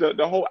changed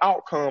the whole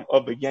outcome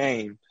of the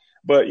game.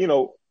 But, you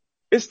know,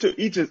 it's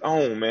to each his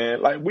own,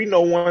 man. Like, we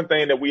know one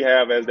thing that we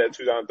have as that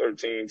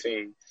 2013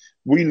 team.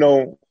 We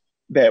know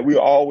that we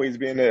always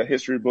be in the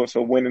history books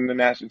of winning the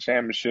national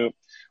championship.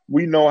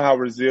 We know how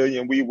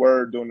resilient we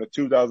were during the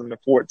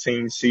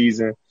 2014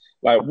 season.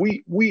 Like,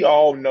 we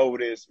all know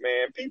this,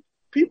 man.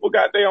 People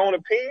got their own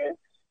opinion.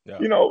 Yeah.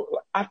 You know,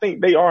 I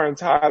think they are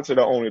entitled to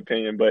their own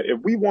opinion. But if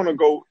we want to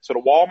go to the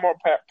Walmart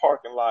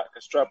parking lot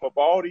and strap up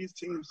all these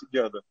teams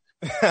together,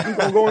 we're going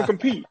to go and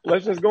compete.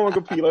 Let's just go and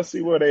compete. Let's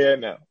see where they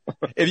at now.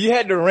 If you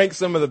had to rank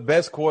some of the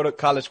best college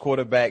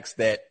quarterbacks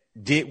that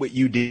did what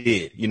you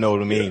did, you know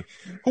what I mean?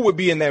 Yeah. Who would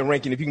be in that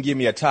ranking if you can give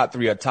me a top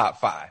 3 or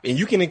top 5? And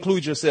you can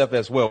include yourself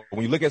as well.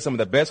 When you look at some of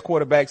the best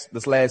quarterbacks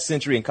this last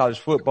century in college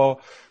football,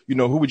 you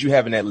know, who would you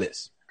have in that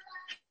list?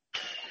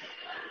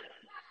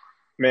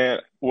 Man,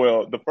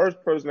 well, the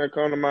first person that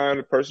comes to mind,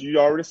 the person you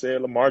already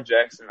said, Lamar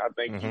Jackson. I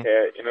think he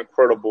had an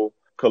incredible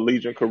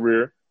collegiate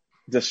career.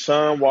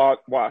 Deshaun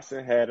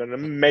Watson had an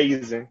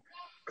amazing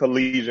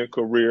collegiate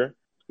career.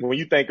 When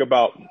you think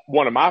about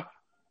one of my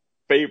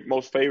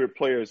most favorite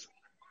players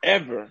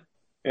ever,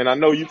 and I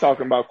know you're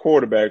talking about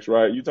quarterbacks,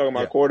 right? You talking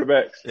about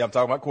quarterbacks? Yeah, I'm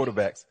talking about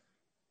quarterbacks.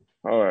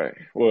 All right.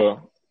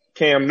 Well,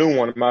 Cam Newton,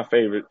 one of my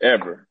favorite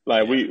ever.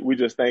 Like, we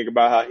just think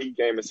about how he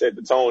came and set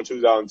the tone in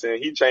 2010.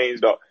 He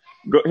changed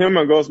him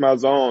and Gus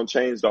Malzahn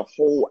changed the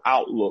whole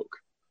outlook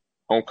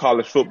on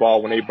college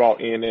football when they brought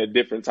in a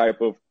different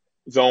type of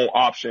zone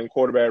option,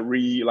 quarterback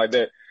read, like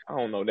that. I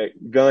don't know,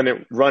 that gun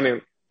and running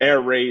air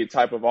raid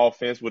type of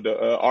offense with the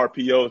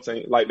RPO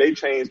thing. Like, they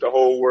changed the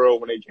whole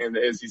world when they came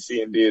to SEC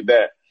and did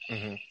that.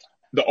 Mm-hmm.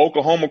 The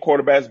Oklahoma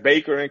quarterbacks,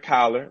 Baker and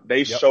Kyler,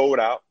 they showed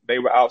out. They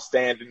were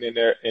outstanding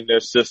in their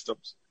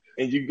systems.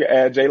 And you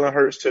add Jalen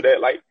Hurts to that.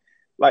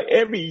 Like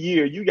every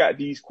year you got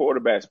these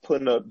quarterbacks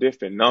putting up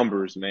different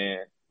numbers, man.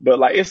 But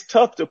like, it's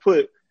tough to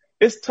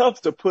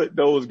put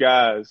those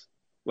guys,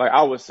 like,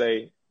 I would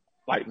say,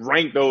 like,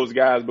 rank those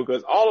guys,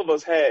 because all of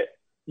us had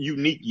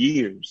unique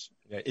years.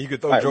 Yeah, you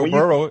could throw Joe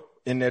Burrow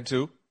in there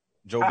too.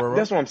 Joe Burrow.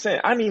 That's what I'm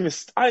saying. I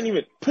didn't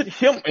even put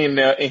him in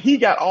there, and he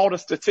got all the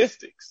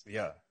statistics.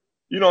 Yeah.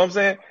 You know what I'm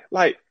saying?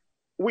 Like,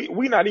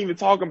 we not even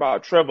talking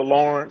about Trevor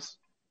Lawrence,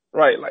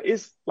 right? Like,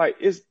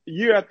 it's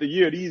year after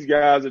year, these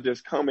guys are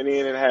just coming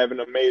in and having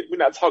amazing. We're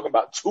not talking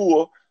about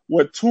Tua,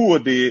 what Tua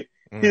did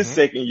his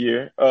second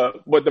year,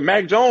 but the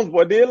Mac Jones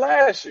boy did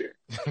last year.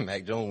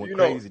 Mac Jones went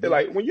crazy. Dude.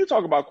 Like, when you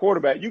talk about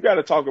quarterback, you got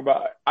to talk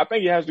about. I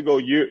think it has to go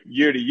year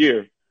to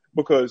year,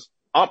 because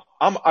I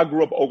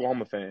grew up an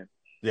Oklahoma fan.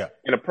 Yeah,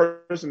 and a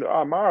person that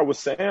I admire was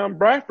Sam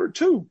Bradford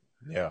too.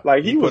 Yeah,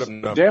 like he was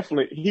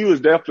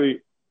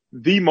definitely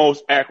the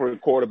most accurate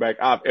quarterback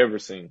I've ever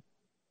seen.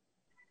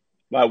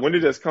 Like, when it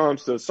just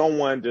comes to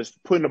someone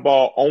just putting the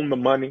ball on the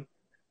money,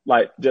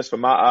 like, just for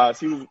my eyes,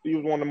 he was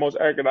one of the most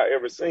accurate I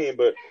ever seen.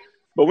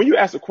 But when you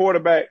ask a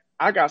quarterback,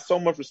 I got so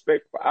much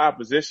respect for our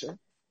position.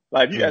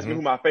 Like, if you ask me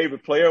who my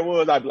favorite player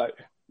was, I'd be like,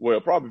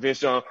 well, probably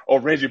Vince Young or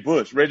Reggie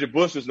Bush. Reggie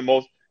Bush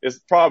is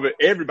probably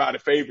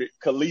everybody's favorite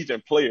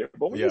collegiate player.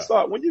 But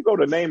when you go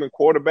to naming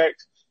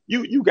quarterbacks,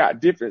 you got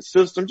different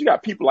systems. You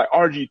got people like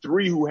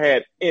RG3 who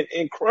had an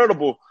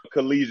incredible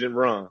collegiate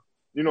run.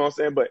 You know what I'm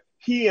saying? But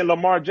he and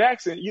Lamar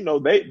Jackson, you know,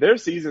 their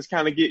seasons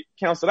kind of get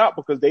canceled out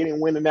because they didn't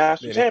win the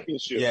national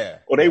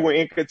championship. Or they were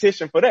in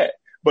competition for that.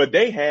 But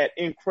they had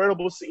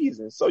incredible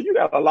seasons. So you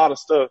got a lot of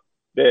stuff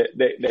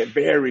that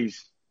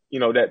varies, you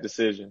know, that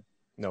decision.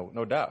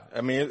 No doubt. I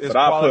mean, it's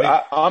quality.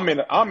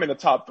 I'm in the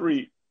top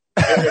 3.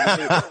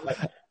 I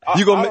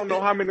don't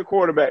know how many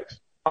quarterbacks.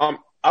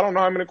 I don't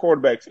know how many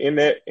quarterbacks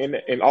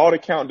in all the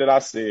count that I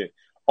said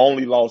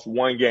only lost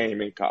one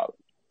game in college.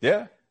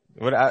 Yeah.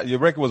 Your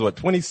record was what,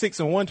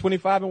 26-1,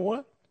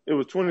 25-1? It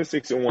was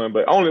 26-1,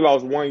 but only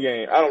lost one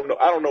game. I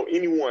don't know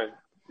anyone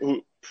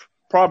who.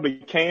 Probably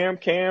Cam.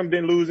 Cam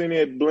didn't lose any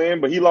at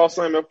Blinn, but he lost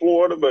some in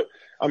Florida. But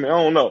I mean,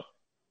 I don't know.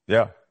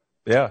 Yeah.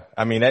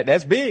 I mean,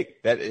 that's big.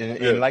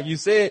 And like you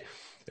said,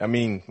 I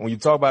mean, when you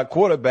talk about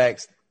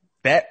quarterbacks,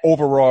 that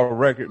overall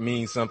record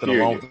means something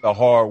along with the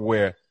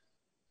hardware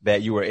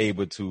that you were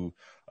able to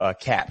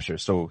capture.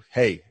 So,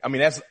 hey, I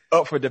mean, that's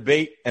up for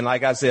debate. And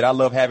like I said, I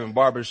love having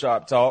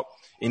barbershop talk,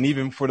 and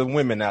even for the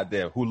women out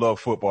there who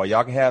love football,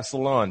 y'all can have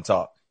salon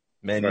talk.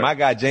 Man, my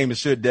guy Jameis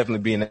should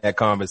definitely be in that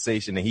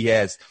conversation, and he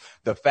has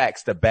the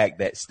facts to back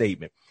that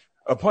statement.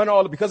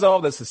 Because of all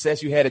the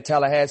success you had at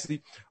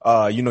Tallahassee,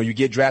 you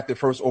get drafted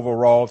first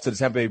overall to the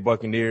Tampa Bay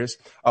Buccaneers.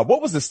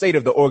 What was the state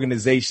of the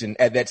organization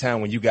at that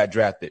time when you got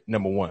drafted,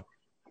 number 1?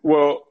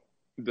 Well,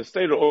 the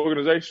state of the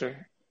organization,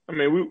 I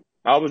mean,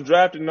 I was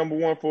drafted number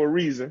 1 for a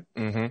reason.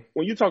 Mm-hmm.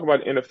 When you talk about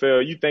the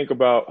NFL, you think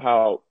about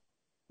how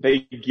they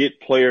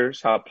get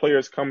players, how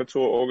players come into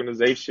an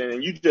organization,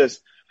 and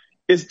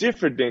it's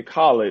different than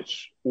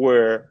college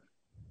where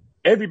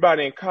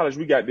everybody in college,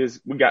 we got this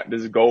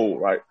goal,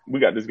 right? We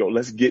got this goal.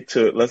 Let's get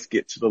to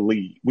the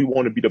league. We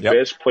want to be the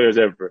best players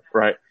ever,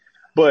 right?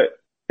 But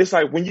it's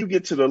like when you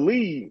get to the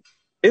league,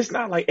 it's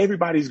not like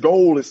everybody's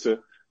goal is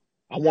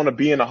I want to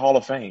be in the Hall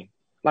of Fame.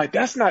 Like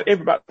that's not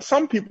everybody.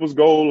 Some people's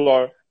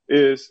goal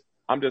is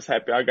I'm just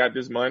happy I got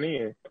this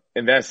money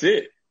and that's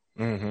it.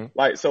 Mm-hmm.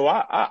 Like, so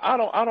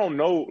I don't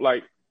know,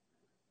 like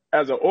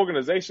as an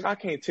organization, I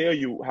can't tell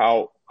you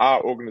how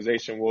our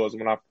organization was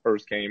when I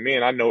first came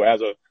in. I know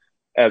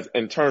as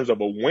in terms of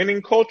a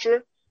winning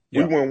culture,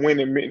 we weren't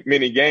winning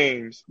many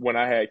games when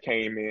I had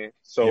came in.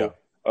 So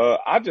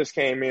I just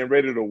came in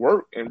ready to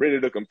work and ready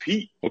to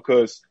compete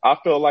because I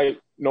felt like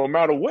no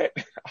matter what,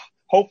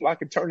 hopefully I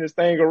can turn this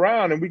thing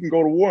around and we can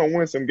go to war and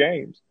win some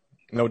games.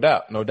 No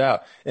doubt, no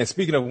doubt. And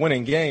speaking of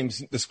winning games,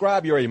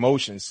 describe your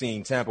emotions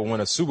seeing Tampa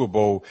win a Super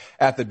Bowl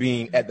after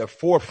being at the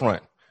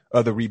forefront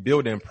of the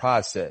rebuilding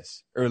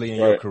process early in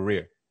your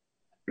career.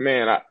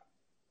 Man,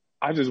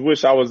 I just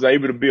wish I was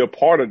able to be a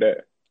part of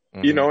that.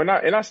 Mm-hmm. You know,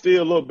 and I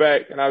still look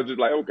back and I was just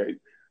like, okay,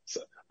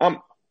 so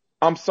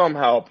I'm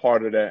somehow a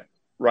part of that,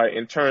 right?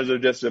 In terms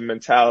of just the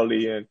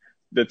mentality and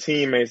the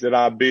teammates that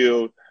I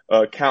build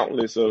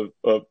countless of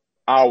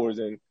hours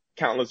and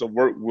countless of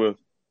work with.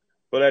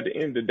 But at the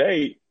end of the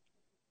day,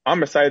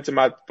 I'm excited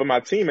for my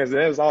teammates, and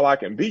that's all I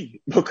can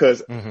be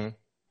because,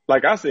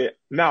 like I said,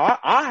 now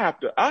I have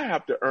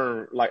to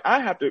earn. Like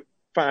I have to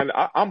find.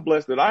 I'm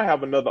blessed that I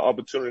have another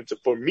opportunity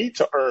for me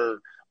to earn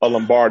a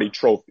Lombardi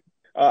trophy.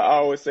 I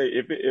always say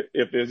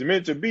if it's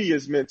meant to be,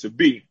 it's meant to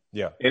be.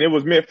 Yeah. And it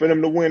was meant for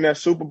them to win that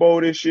Super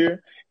Bowl this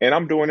year, and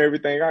I'm doing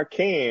everything I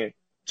can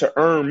to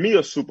earn me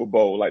a Super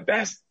Bowl. Like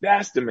that's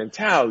the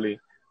mentality.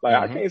 Like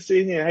I can't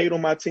sit here and hate on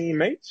my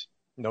teammates.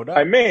 No doubt.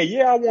 Like, man,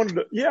 I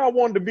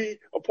wanted to be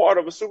a part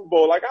of a Super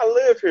Bowl. Like I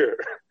live here.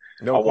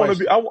 No I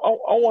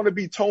want to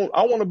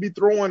be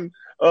throwing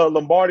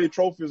Lombardi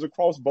trophies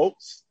across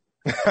boats.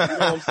 You know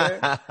what I'm saying?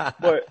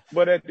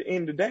 But at the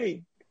end of the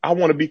day, I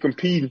want to be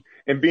competing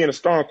and being a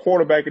starting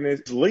quarterback in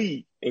this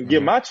league and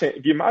give my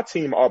team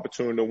an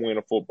opportunity to win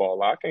a football.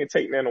 Like, I can't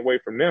take that away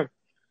from them.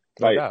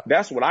 Like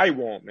that's what I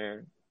want,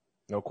 man.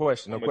 No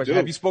question.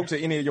 Have you spoke to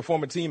any of your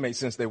former teammates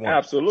since they won?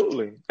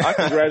 Absolutely. I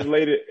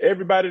congratulated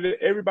everybody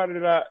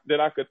that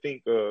I could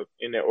think of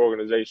in that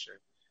organization.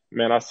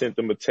 Man, I sent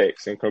them a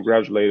text and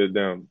congratulated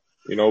them,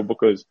 you know,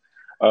 because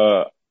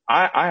I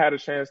had a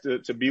chance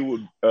to be with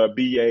BA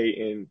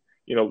and,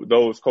 you know,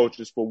 those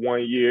coaches for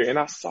 1 year. And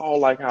I saw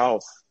like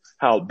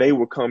how they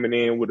were coming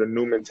in with a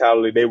new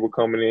mentality. They were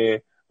coming in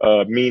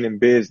meaning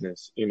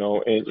business, you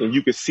know, and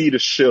you could see the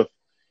shift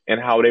and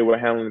how they were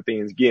handling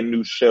things, getting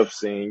new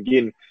chefs in,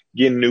 getting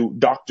new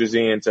doctors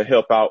in to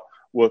help out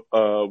with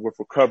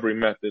recovery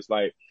methods,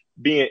 like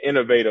being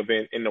innovative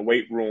in the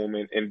weight room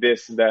and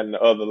this and that and the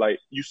other. Like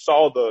you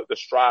saw the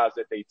strides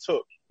that they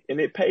took and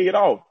it paid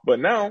off. But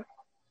now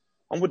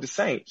I'm with the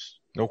Saints.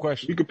 No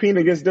question. You compete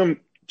against them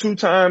 2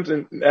 times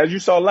and as you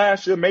saw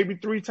last year, maybe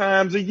 3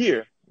 times a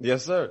year.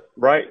 Yes, sir.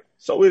 Right.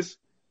 So it's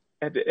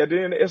at the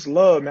end, it's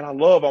love, man. I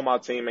love all my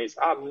teammates.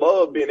 I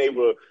love being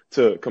able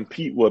to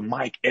compete with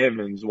Mike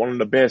Evans, one of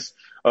the best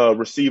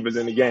receivers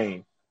in the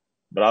game.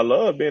 But I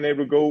love being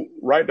able to go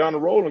right down the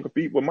road and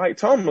compete with Mike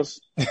Thomas,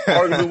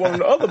 arguably one of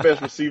the other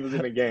best receivers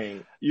in the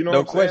game. You know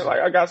what I'm saying? Like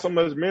I got some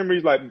of those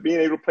memories, like being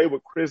able to play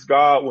with Chris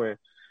Godwin,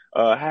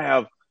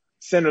 have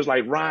centers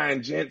like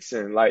Ryan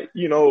Jensen, like,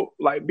 you know,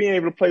 like being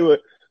able to play with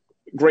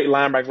great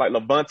linebackers like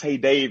Levante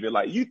David.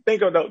 Like you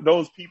think of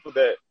those people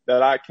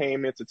that I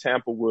came into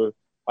Tampa with,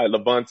 like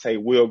Levante,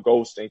 Will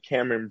Golston,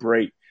 Cameron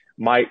Brake,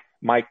 Mike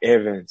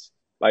Evans,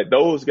 like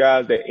those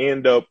guys that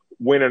end up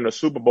winning a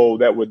Super Bowl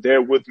that were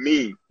there with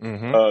me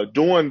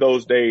during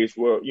those days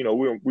where, you know,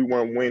 we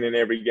weren't winning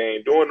every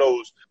game, during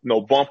those, you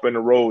know, bump in the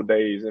road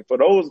days. And for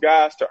those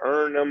guys to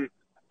earn them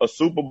a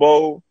Super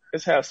Bowl,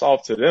 it's hats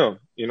off to them.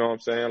 You know what I'm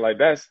saying? Like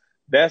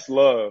that's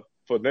love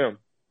for them.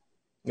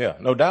 Yeah,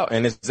 no doubt.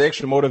 And it's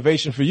extra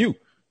motivation for you.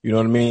 You know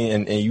what I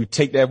mean? And you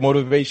take that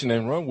motivation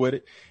and run with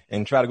it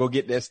and try to go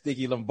get that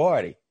sticky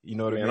Lombardi. You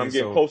know what I mean? I'm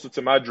getting closer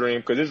to my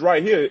dream because it's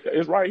right here.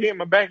 It's right here in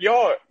my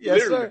backyard. Yes,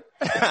 literally.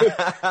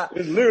 Sir.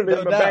 It's literally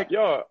in my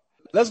backyard.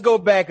 Let's go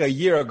back a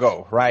year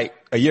ago, right?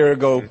 A year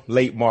ago,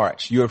 late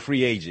March, you're a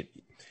free agent.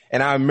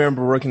 And I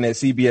remember working at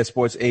CBS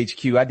Sports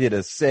HQ. I did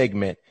a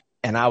segment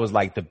and I was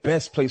like, the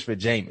best place for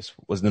Jameis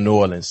was the New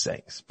Orleans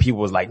Saints.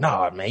 People was like,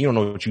 nah, man, you don't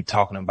know what you're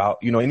talking about.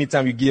 You know,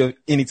 anytime you give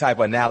any type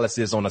of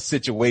analysis on a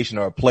situation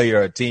or a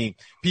player or a team,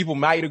 people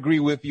might agree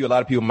with you. A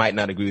lot of people might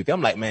not agree with you.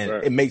 I'm like, man,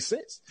 It makes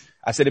sense.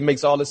 I said, it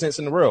makes all the sense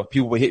in the world.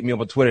 People would hit me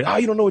up on Twitter. Oh,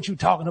 you don't know what you're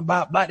talking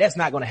about. But that's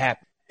not going to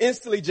happen.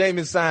 Instantly,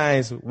 Jameis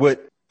signs with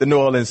the New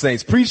Orleans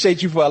Saints.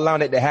 Appreciate you for allowing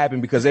that to happen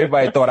because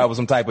everybody thought I was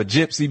some type of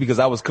gypsy because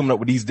I was coming up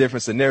with these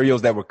different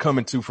scenarios that were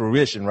coming to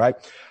fruition, right?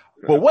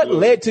 But what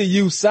led to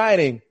you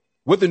signing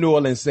with the New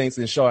Orleans Saints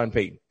and Sean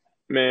Payton?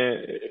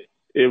 Man,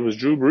 it was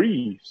Drew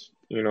Brees.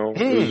 You know,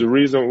 it was the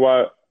reason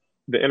why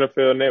the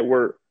NFL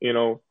Network, you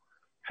know,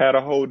 had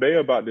a whole day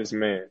about this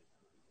man.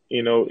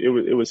 You know,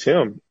 it was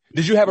him.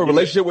 Did you have a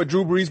relationship with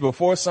Drew Brees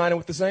before signing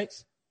with the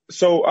Saints?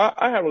 So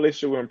I had a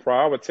relationship with him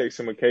prior. I would text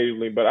him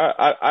occasionally, but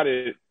I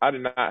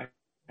did not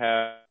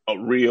have a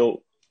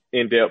real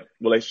in-depth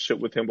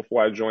relationship with him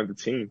before I joined the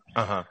team.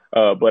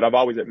 But I've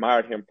always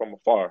admired him from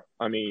afar.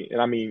 I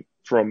mean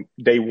from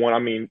day one. I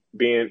mean,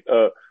 being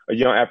a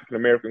young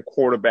African-American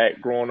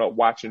quarterback growing up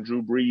watching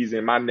Drew Brees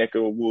in my neck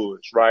of the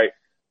woods, right?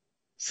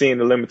 Seeing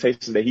the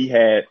limitations that he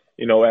had,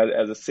 you know,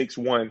 as a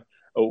 6'1",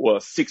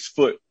 or 6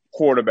 foot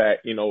quarterback,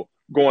 you know,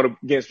 going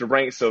against the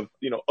ranks of,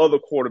 you know, other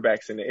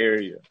quarterbacks in the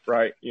area,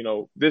 right? You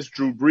know, this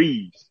Drew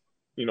Brees,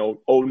 you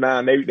know,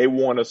 2009, they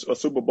won a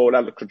Super Bowl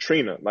out of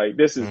Katrina. Like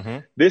this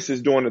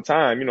is during the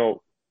time, you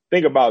know,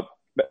 think about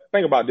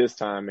this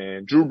time,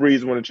 man. Drew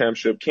Brees won the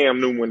championship, Cam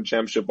Newton won the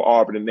championship for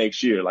Auburn the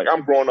next year. Like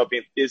I'm growing up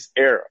in this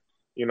era,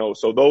 you know,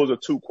 so those are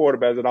two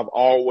quarterbacks that I've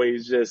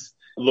always just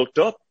looked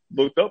up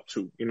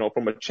to, you know,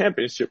 from a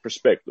championship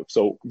perspective.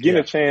 So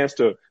getting a chance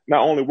to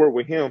not only work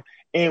with him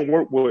and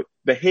work with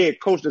the head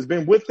coach that's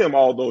been with him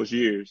all those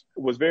years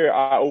was very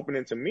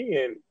eye-opening to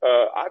me. And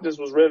I just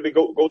was ready to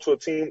go to a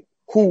team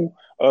who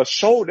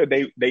showed that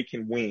they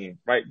can win,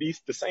 right?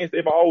 The Saints,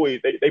 they've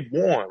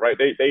won, right?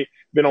 They've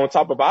been on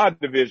top of our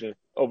division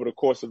over the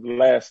course of the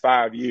last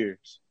 5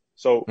 years.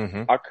 So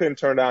I couldn't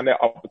turn down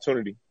that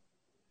opportunity.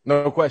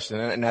 No question.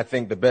 And I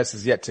think the best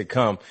is yet to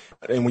come.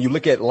 And when you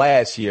look at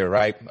last year,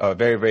 right, a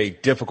very, very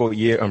difficult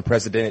year,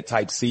 unprecedented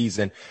type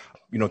season,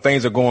 you know,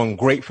 things are going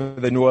great for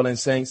the New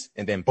Orleans Saints.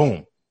 And then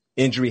boom,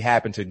 injury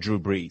happened to Drew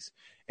Brees.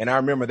 And I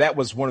remember that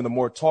was one of the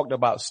more talked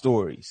about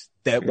stories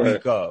that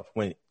week of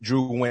when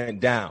Drew went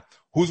down.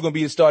 Who's going to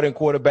be the starting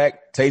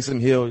quarterback? Taysom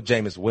Hill,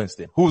 Jameis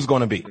Winston. Who's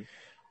going to be?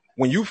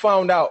 When you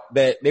found out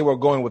that they were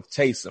going with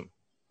Taysom,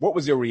 what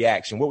was your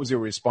reaction? What was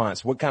your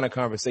response? What kind of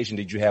conversation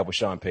did you have with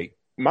Sean Payton?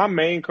 My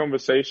main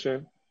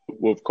conversation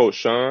with Coach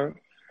Sean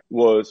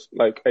was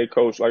like, hey,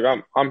 Coach, like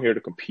I'm here to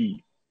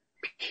compete,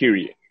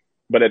 period.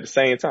 But at the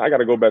same time, I got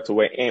to go back to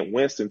what Aunt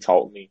Winston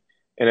taught me.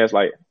 And it's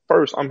like,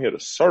 first, I'm here to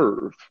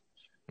serve.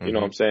 You know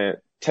what I'm saying?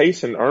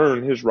 Taysom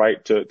earned his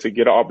right to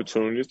get an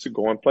opportunity to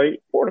go and play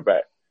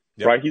quarterback,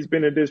 right? He's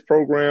been in this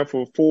program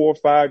for 4 or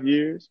 5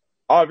 years.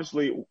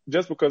 Obviously,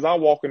 just because I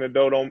walk in the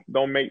door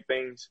don't make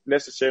things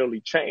necessarily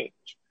change,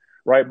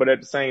 right? But at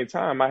the same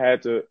time, I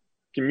had to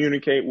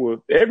communicate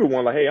with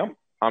everyone like, hey,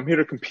 I'm here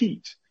to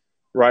compete,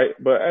 right?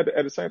 But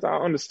at the same time,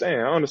 I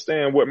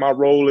understand what my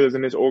role is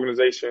in this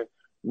organization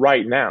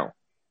right now,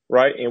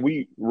 right? And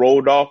we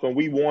rolled off and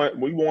we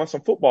won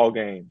some football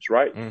games,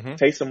 right?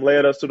 Taysom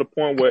led us to the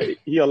point where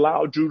he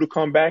allowed Drew to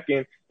come back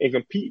and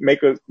compete,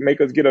 make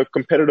us get a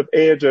competitive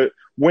edge at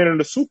winning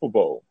the Super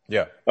Bowl.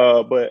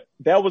 But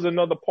that was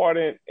another part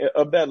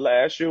of that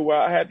last year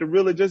where I had to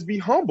really just be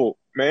humble,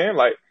 man.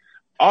 Like,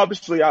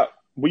 obviously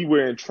we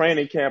were in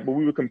training camp, but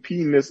we were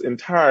competing this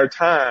entire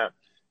time.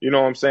 You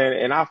know what I'm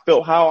saying? And I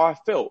felt how I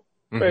felt.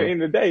 But at the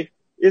end of the day,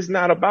 it's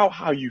not about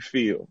how you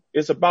feel.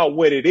 It's about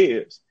what it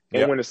is.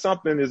 And when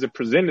something is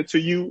presented to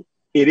you,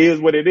 it is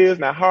what it is.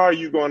 Now, how are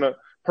you going to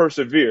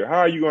persevere? How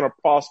are you going to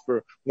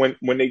prosper when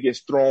it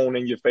gets thrown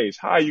in your face?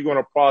 How are you going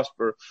to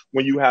prosper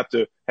when you have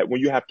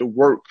to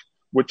work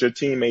with your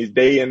teammates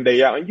day in,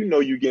 day out? And you know,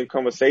 you get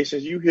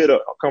conversations, you hear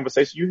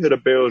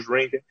the bells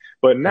ringing,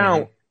 but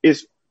now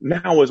it's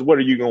what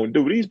are you going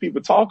to do? These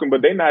people talking,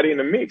 but they're not in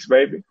the mix,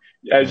 baby.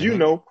 As you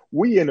know,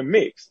 we in the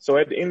mix. So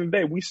at the end of the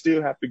day, we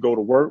still have to go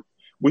to work.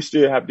 We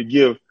still have to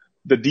give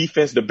the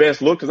defense the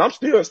best look, because I'm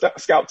still a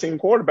scout team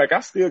quarterback.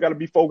 I still got to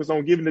be focused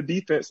on giving the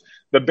defense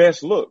the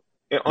best look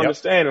and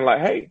understanding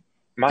like, hey,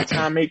 my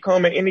time may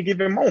come at any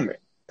given moment.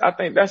 I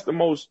think that's the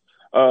most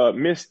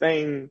missed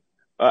thing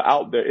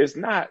out there. It's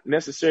not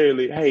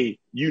necessarily, hey,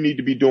 you need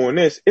to be doing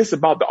this. It's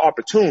about the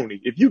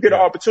opportunity. If you get an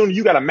opportunity,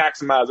 you got to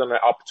maximize on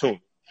that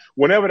opportunity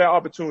whenever that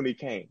opportunity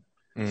came.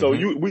 So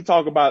we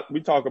talk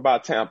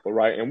about Tampa,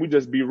 right? And we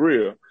just be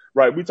real,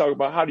 right? We talk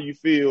about how do you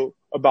feel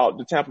about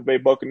the Tampa Bay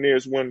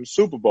Buccaneers winning the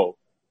Super Bowl?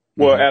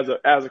 Well,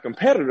 as a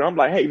competitor, I'm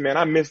like, hey, man,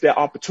 I missed that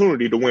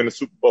opportunity to win the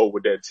Super Bowl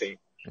with that team.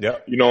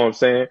 You know what I'm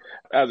saying?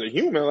 As a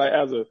human, like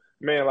as a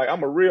man, like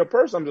I'm a real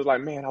person. I'm just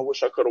like, man, I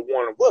wish I could have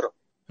won with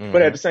them.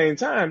 But at the same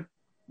time,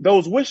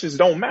 those wishes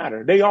don't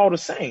matter. They all the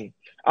same.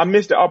 I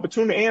missed the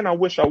opportunity and I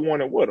wish I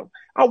won it with them.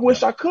 I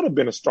wish I could have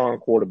been a strong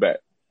quarterback.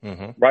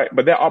 Right.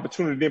 But that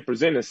opportunity didn't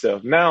present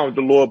itself. Now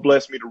the Lord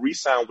blessed me to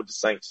re-sign with the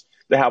Saints,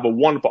 to have a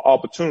wonderful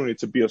opportunity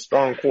to be a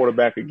strong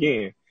quarterback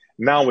again.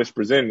 Now it's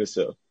presenting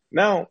itself.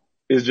 Now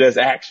it's just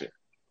action,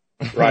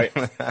 right?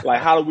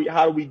 Like how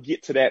do we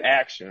get to that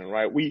action,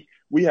 right?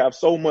 We have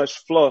so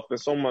much fluff and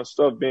so much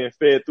stuff being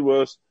fed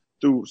through us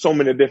through so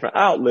many different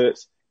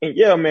outlets. And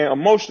yeah, man,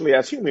 emotionally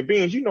as human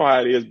beings, you know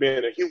how it is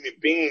being a human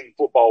being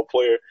football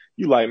player.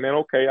 You like, man,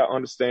 okay, I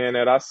understand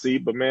that, I see,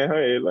 but man,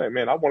 hey, like,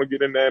 man, I want to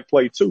get in there and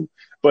play too.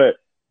 But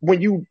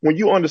when you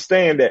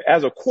understand that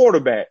as a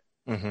quarterback,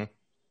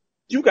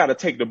 you got to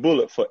take the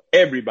bullet for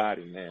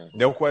everybody, man.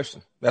 No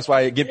question. That's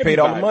why you get paid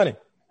all the money.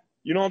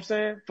 You know what I'm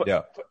saying?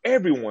 For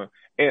everyone.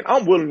 And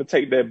I'm willing to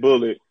take that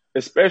bullet,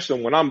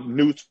 especially when I'm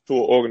new to an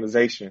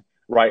organization,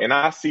 right? And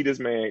I see this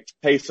man,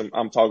 Taysom,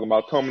 I'm talking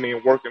about, coming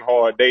in, working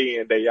hard day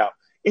in, day out.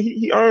 And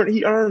he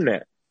earned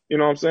that. You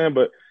know what I'm saying?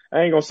 But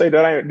I ain't going to say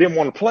that I didn't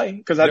want to play,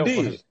 because I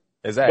did.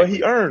 Exactly. But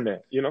he earned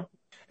that, you know?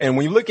 And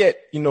when you look at,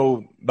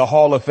 the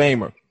Hall of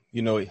Famer,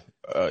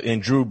 in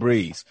Drew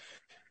Brees,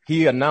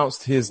 he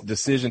announced his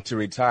decision to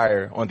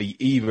retire on the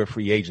eve of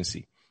free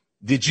agency.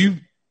 Did you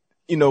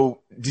know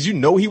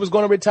he was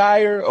going to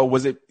retire, or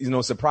was it,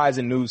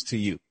 surprising news to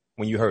you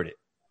when you heard it?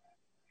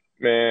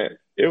 Man,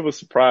 it was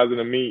surprising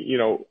to me.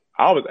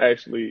 I was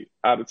actually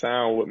out of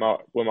town with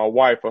my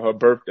wife for her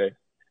birthday.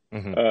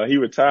 Mm-hmm. He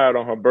retired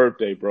on her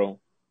birthday, bro.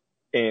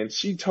 And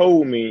she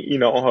told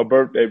me, on her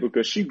birthday,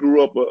 because she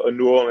grew up a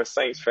New Orleans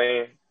Saints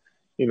fan.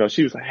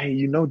 She was like,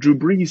 hey, Drew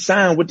Brees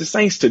signed with the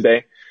Saints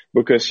today,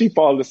 because she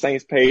followed the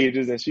Saints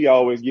pages and she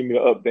always give me the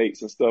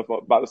updates and stuff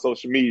about the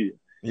social media.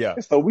 Yeah.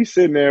 And so we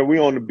sitting there, we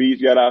on the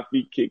beach, got our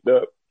feet kicked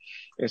up,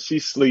 and she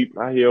sleep.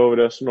 I hear over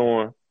there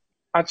snoring.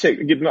 I checked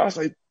to get, I was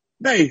like,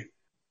 babe,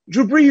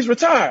 Drew Brees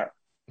retired.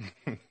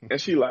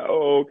 And she like,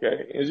 oh,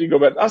 okay. And she go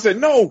back. I said,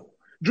 no,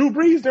 Drew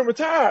Brees didn't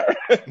retire.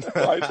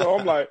 So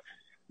I'm like,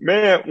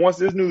 man, once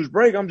this news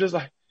break, I'm just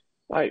like,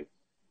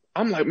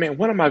 man,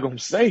 what am I going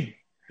to say?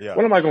 Yeah.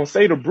 What am I going to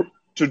say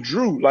to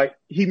Drew? Like,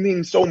 he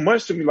means so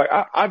much to me. Like,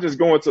 I just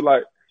go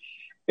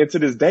into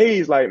this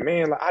days, like,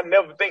 man, like, I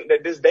never think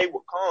that this day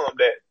would come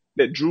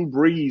that Drew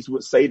Brees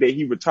would say that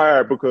he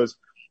retired, because,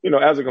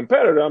 as a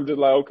competitor, I'm just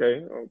like,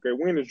 okay,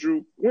 when is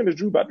Drew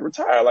about to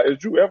retire? Like, is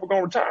Drew ever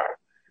going to retire?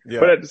 Yeah.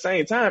 But at the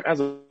same time,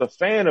 as a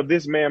fan of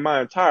this man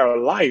my entire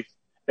life,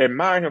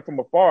 admiring him from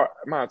afar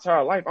my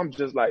entire life, I'm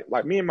just like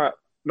me and my,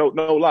 no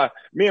lie,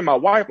 me and my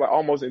wife, like,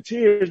 almost in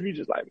tears. We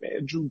just like,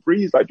 man, Drew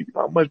Brees, like, you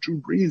know how much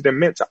Drew Brees that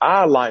meant to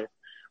our life,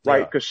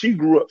 right? Because she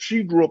grew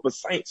up a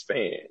Saints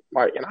fan,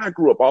 like, and I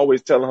grew up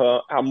always telling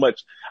her how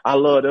much I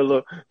love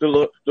the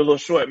little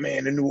short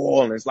man in New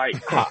Orleans,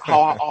 like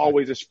how I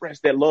always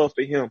expressed that love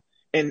for him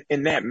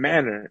in that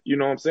manner. You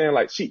know what I'm saying?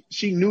 Like,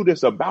 she knew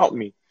this about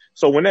me.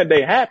 So when that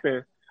day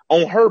happened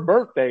on her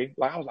birthday,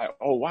 like, I was like,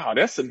 oh wow,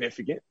 that's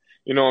significant.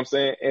 You know what I'm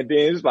saying? And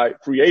then it's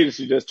like free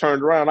agency just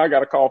turned around. I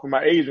got a call from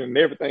my agent and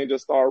everything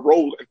just started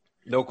rolling.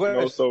 No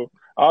question. So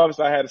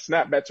obviously I had to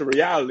snap back to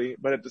reality,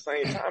 but at the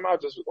same time, I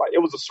was just like, it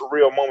was a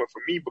surreal moment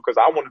for me, because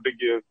I wanted to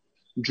give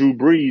Drew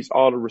Brees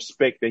all the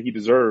respect that he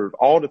deserved,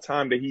 all the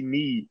time that he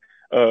need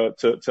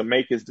to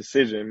make his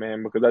decision,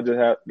 man, because I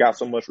just got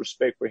so much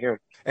respect for him.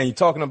 And you're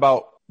talking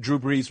about Drew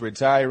Brees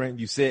retiring.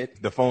 You said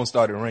the phone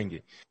started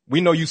ringing.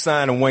 We know you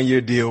signed a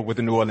 1-year deal with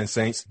the New Orleans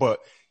Saints,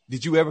 but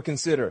did you ever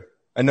consider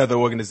another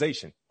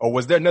organization, or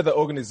was there another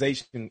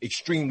organization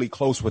extremely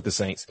close with the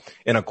Saints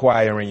in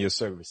acquiring your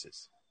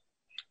services?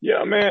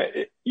 Yeah, man.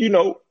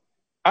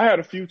 I had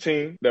a few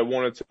teams that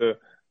wanted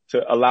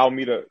to allow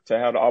me to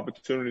have the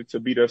opportunity to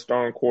be their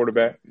starting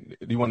quarterback.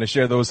 Do you want to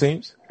share those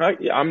teams?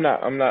 Yeah, I'm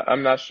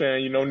not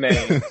sharing,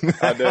 names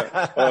out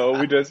there.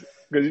 We just,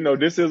 because,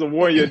 this is a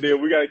 1-year deal.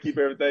 We got to keep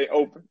everything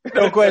open.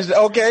 No question.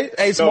 Okay.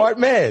 Hey, smart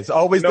man.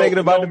 Always thinking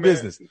about the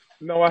business.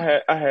 No, I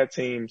had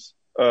teams,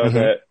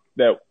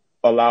 that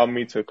allowed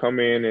me to come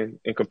in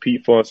and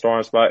compete for a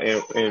starting spot.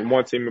 And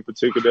one team in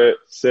particular that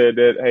said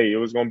that, hey, it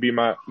was going to be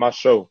my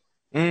show.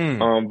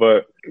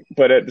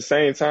 But at the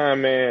same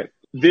time, man,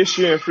 this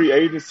year in free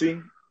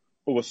agency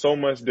was so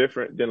much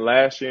different than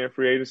last year in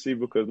free agency,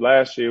 because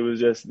last year was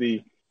just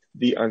the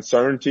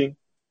uncertainty,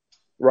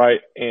 right?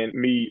 And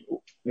me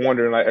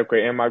wondering, like,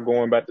 okay, am I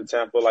going back to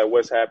Tampa? Like,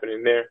 what's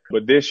happening there?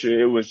 But this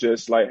year it was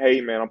just like,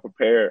 hey, man, I'm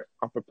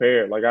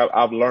prepared. Like,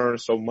 I've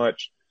learned so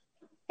much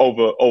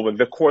over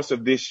the course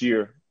of this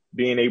year,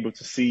 being able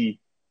to see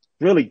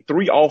really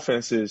 3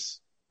 offenses.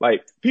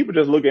 Like, people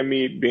just look at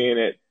me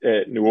being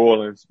at New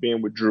Orleans,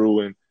 being with Drew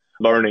and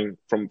learning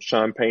from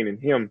Sean Payne and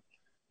him.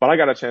 But I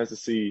got a chance to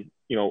see,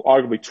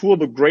 arguably 2 of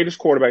the greatest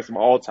quarterbacks of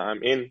all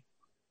time in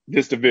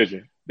this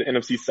division, the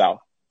NFC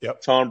South.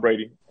 Yep. Tom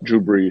Brady, Drew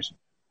Brees.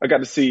 I got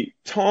to see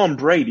Tom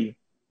Brady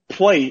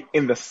play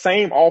in the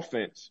same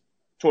offense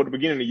toward the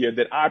beginning of the year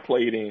that I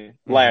played in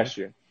last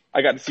year.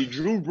 I got to see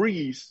Drew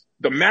Brees,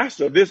 the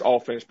master of this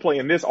offense, play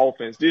in this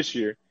offense this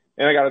year.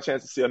 And I got a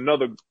chance to see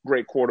another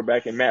great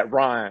quarterback in Matt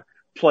Ryan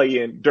play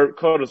in Dirk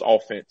Cutter's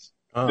offense,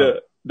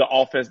 the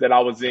offense that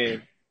I was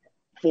in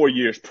 4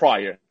 years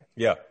prior.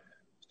 Yeah.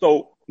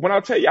 So when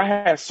I tell you, I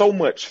had so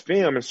much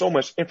film and so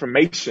much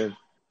information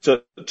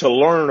to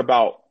learn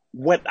about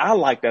what I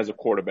liked as a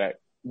quarterback,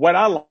 what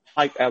I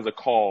liked as a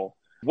call,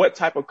 what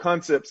type of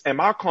concepts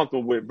am I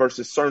comfortable with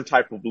versus certain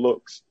type of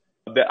looks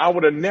that I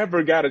would have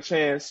never got a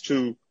chance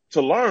to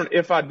learn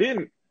if I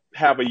didn't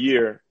have a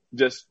year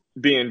just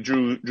being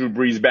Drew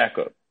Brees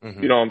backup.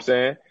 You know what I'm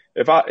saying?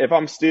 If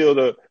I'm still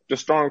the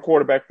starting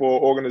quarterback for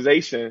an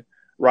organization,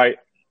 right,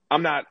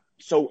 I'm not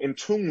so in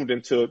tuned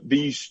into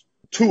these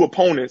 2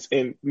 opponents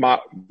in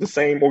the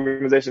same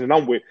organization that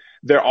I'm with,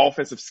 their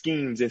offensive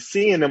schemes, and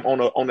seeing them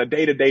on a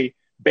day-to-day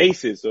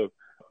basis of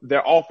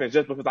their offense,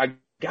 just because I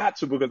got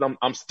to, because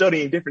I'm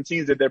studying different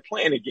teams that they're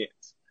playing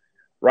against,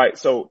 right?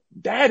 So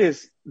that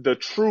is the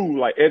true,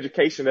 like,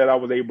 education that I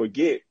was able to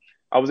get.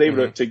 I was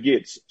able to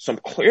get some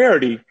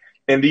clarity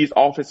in these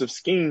offensive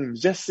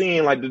schemes, just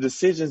seeing like the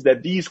decisions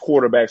that these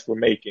quarterbacks were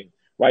making,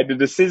 right? The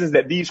decisions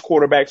that these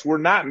quarterbacks were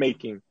not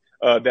making,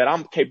 that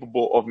I'm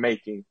capable of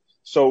making.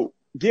 So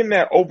getting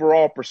that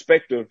overall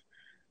perspective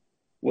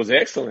was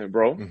excellent,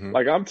 bro. Mm-hmm.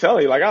 Like I'm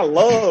telling you, like I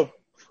love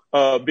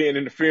being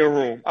in the film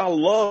room. I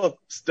love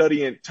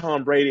studying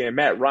Tom Brady and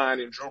Matt Ryan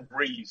and Drew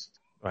Brees.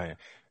 Right.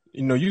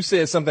 You know, you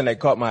said something that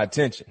caught my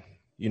attention.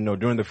 You know,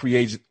 during the free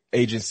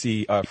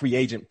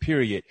agent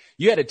period,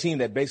 you had a team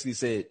that basically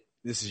said,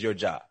 "This is your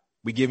job.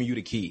 We're giving you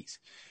the keys."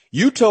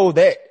 You told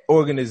that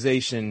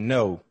organization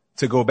no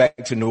to go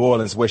back to New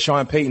Orleans, where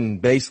Sean Payton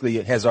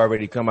basically has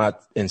already come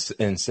out and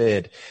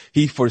said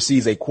he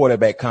foresees a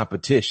quarterback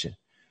competition.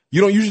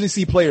 You don't usually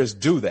see players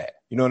do that.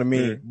 You know what I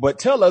mean? Mm-hmm. But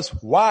tell us,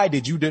 why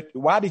did you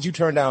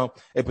turn down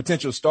a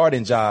potential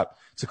starting job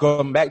to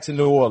come back to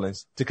New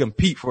Orleans to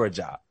compete for a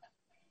job?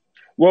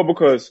 Well,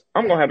 because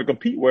I'm going to have to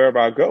compete wherever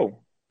I go.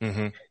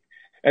 Mm-hmm.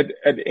 At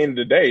the end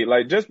of the day,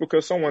 like just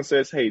because someone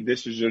says, "Hey,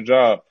 this is your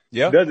job,"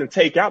 doesn't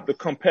take out the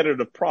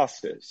competitive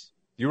process.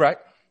 You're right.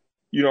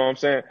 You know what I'm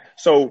saying?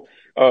 So,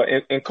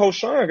 and Coach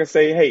Sean can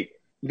say, "Hey,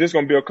 this is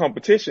going to be a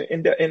competition,"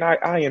 and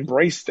I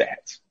embrace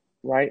that,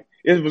 right?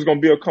 It was going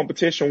to be a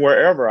competition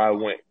wherever I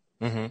went.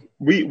 Mm-hmm.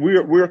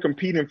 We're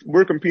competing.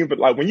 We're competing, but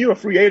like when you're a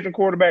free agent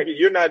quarterback and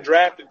you're not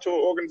drafted to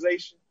an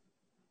organization,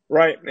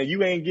 right? And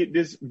you ain't get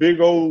this big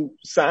old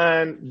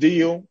sign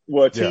deal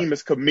where a team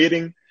is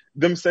committing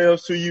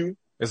themselves to you.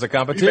 It's a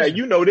competition.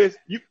 You know this.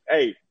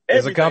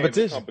 It's a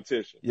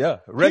competition. Yeah.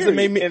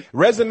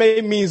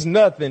 Resume means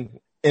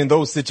nothing in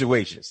those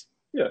situations.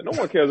 Yeah. No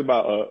one cares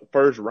about a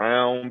first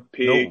round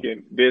pick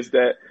and this,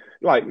 that.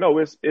 Like, no,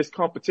 it's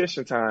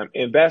competition time.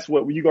 And that's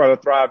what you got to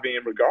thrive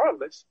in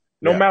regardless,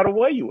 no matter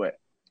where you at.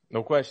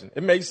 No question.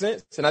 It makes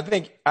sense. And I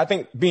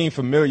think being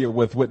familiar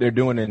with what they're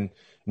doing in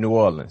New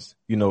Orleans,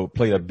 you know,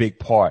 played a big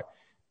part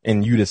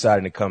in you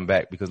deciding to come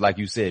back, because like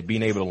you said,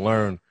 being able to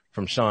learn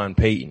from Sean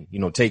Payton, you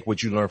know, take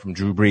what you learned from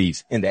Drew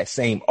Brees in that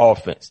same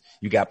offense.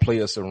 You got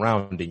players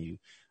surrounding you.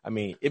 I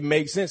mean, it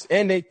makes sense.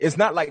 And it's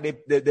not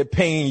like they're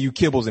paying you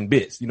kibbles and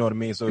bits. You know what I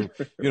mean? So, you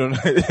know,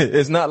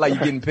 it's not like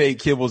you're getting paid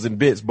kibbles and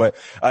bits, but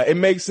it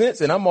makes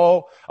sense. And I'm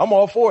all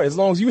for it. As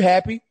long as you're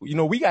happy, you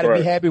know, we got to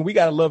be happy and we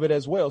got to love it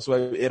as well. So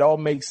it all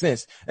makes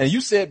sense. And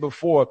you said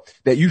before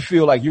that you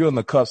feel like you're on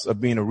the cusp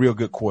of being a real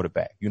good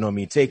quarterback. You know what I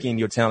mean? Taking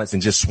your talents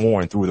and just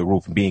soaring through the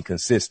roof and being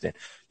consistent.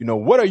 You know,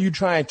 what are you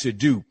trying to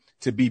do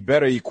to be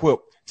better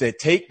equipped to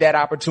take that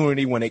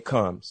opportunity when it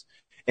comes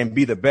and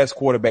be the best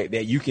quarterback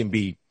that you can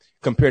be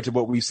compared to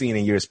what we've seen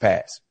in years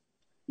past?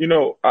 You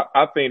know,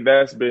 I think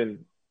that's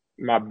been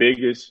my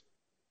biggest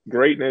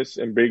greatness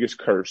and biggest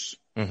curse,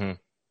 mm-hmm.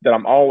 that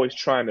I'm always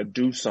trying to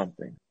do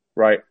something,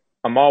 right?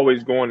 I'm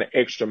always going the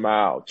extra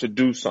mile to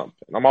do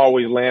something. I'm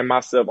always laying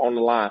myself on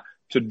the line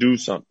to do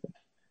something.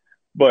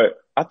 But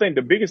I think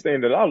the biggest thing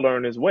that I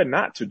learned is what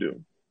not to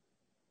do,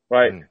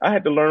 right? Mm. I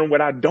had to learn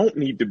what I don't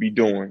need to be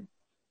doing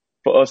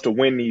for us to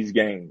win these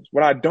games,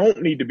 what I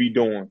don't need to be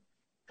doing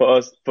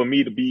for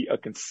me to be a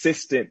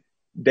consistent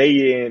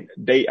day in,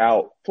 day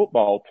out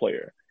football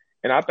player.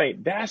 And I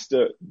think that's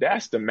the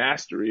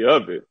mastery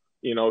of it.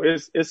 You know,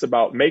 it's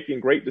about making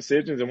great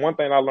decisions. And one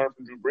thing I learned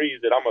from Drew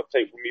Brees that I'm going to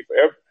take with me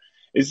forever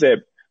is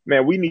that,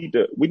 man, we need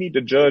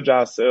to judge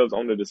ourselves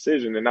on the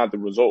decision and not the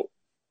result.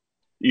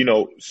 You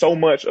know, so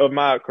much of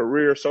my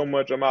career, so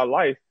much of my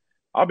life,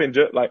 I've been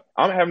just like,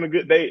 I'm having a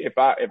good day if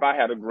I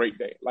had a great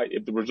day. Like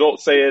if the result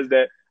says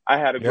that I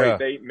had a great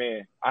day,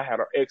 man, I had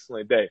an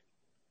excellent day.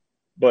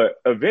 But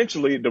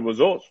eventually the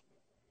results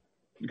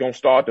going to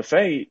start to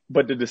fade,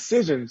 but the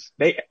decisions,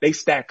 they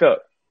stack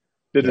up.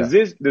 The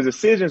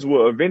decisions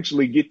will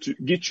eventually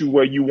get you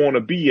where you want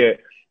to be at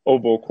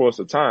over a course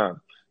of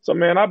time. So,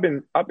 man, I've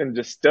been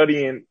just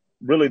studying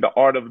really the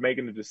art of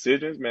making the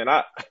decisions. Man,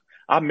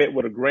 I met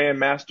with a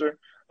grandmaster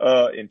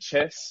in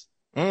chess.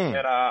 And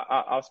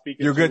I'll speak.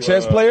 You're a good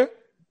chess player?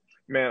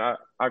 Man,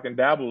 I can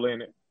dabble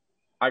in it.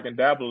 I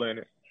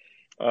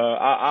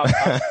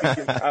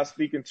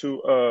speaking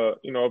to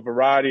you know, a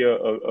variety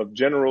of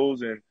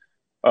generals and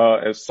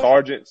as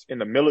sergeants in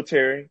the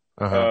military,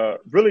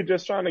 really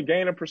just trying to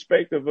gain a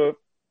perspective of,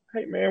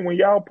 hey man, when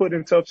y'all put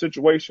in tough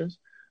situations,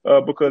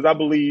 because I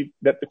believe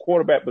that the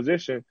quarterback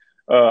position,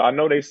 I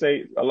know they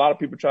say a lot of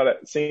people try to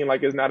seem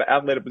like it's not an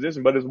athletic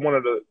position, but it's one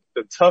of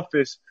the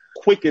toughest,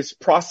 quickest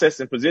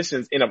processing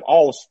positions in of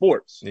all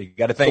sports. You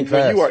got to think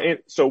fast.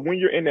 So when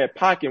you're in that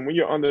pocket, when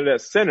you're under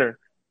that center,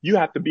 you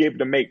have to be able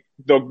to make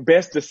the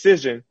best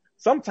decision,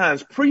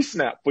 sometimes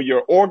pre-snap for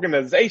your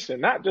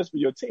organization, not just for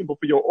your team, but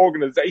for your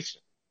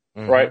organization.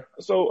 Mm-hmm. Right.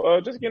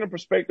 So just getting a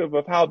perspective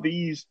of how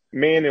these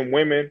men and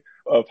women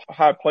of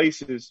high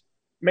places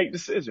make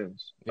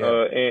decisions,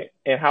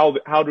 and how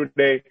do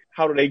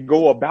they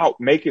go about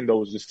making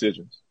those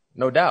decisions?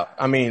 No doubt.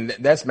 I mean,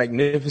 that's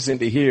magnificent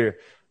to hear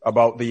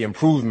about the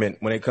improvement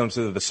when it comes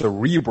to the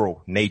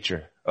cerebral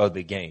nature of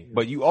the game.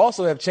 But you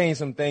also have changed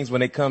some things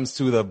when it comes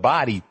to the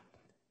body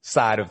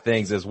side of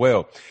things as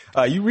well.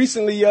 You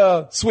recently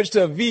switched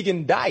to a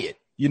vegan diet.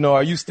 You know,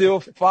 are you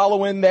still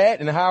following that,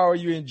 and how are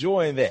you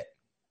enjoying that?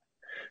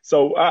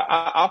 So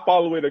I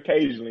follow it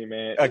occasionally,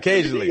 man.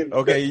 Occasionally.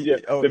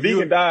 The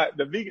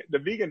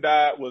vegan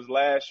diet was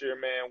last year,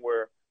 man,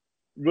 where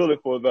really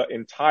for the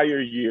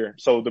entire year.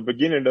 So the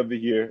beginning of the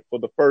year for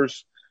the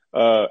first,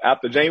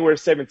 after January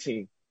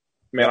 17th,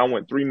 man, I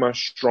went 3 months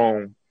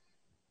strong,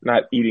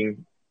 not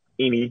eating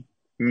any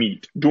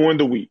meat during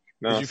the week.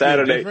 Now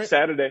Saturday,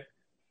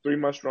 3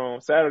 months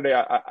strong. Saturday,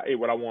 I ate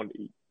what I wanted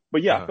to eat.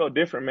 But yeah, I felt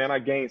different, man.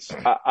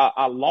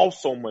 I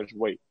lost so much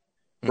weight,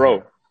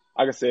 bro.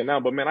 Like I said now,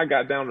 but man, I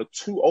got down to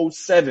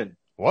 207.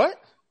 What?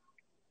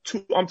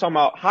 I'm talking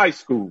about high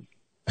school.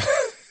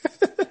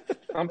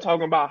 I'm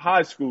talking about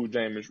high school,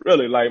 Jameis.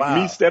 Really, like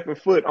me stepping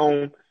foot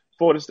on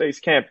Florida State's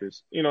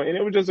campus, and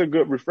it was just a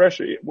good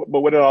refresher. But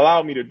what it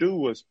allowed me to do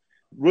was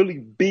really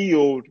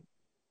build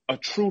a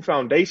true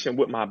foundation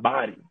with my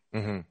body,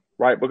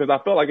 right? Because I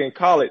felt like in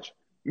college,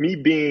 me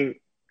being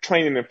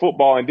training in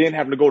football and then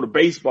having to go to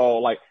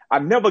baseball, like I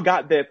never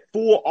got that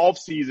full off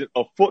season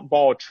of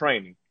football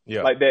training.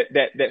 Yeah. Like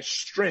that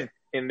strength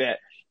in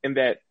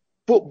that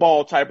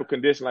football type of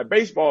condition. Like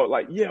baseball,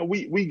 like, yeah,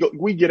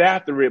 we get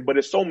after it, but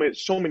it's so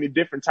many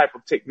different type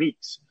of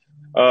techniques,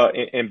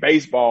 in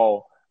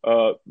baseball,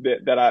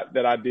 that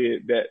I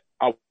did that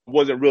I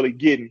wasn't really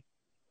getting,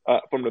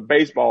 from the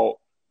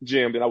baseball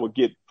gym that I would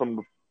get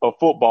from a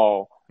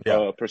football,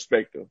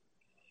 perspective.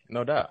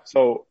 No doubt.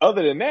 So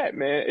other than that,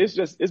 man,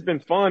 it's been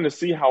fun to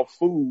see how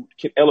food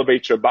can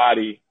elevate your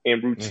body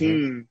and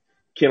routine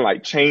can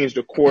like change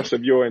the course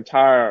of your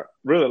entire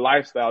really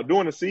lifestyle.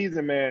 During the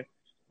season, man,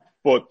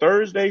 for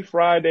Thursday,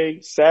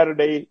 Friday,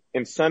 Saturday,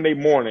 and Sunday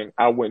morning,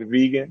 I went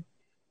vegan,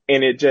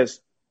 and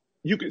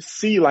you could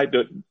see like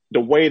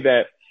the way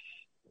that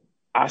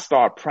I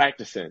started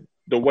practicing,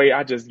 the way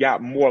I just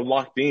got more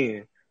locked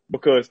in,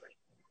 because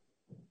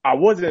I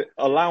wasn't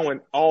allowing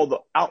all the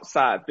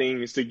outside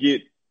things to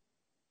get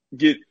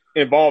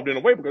involved in a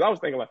way, because I was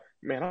thinking like,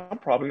 man, I'm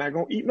probably not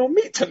going to eat no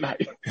meat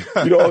tonight.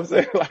 You know what I'm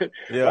saying? Like,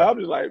 I'm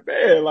just like,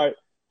 man, like,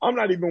 I'm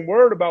not even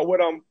worried about what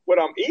I'm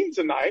eating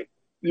tonight.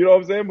 You know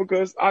what I'm saying?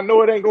 Because I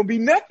know it ain't going to be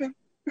nothing.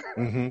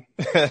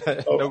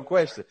 No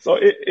question. So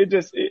it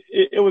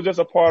was just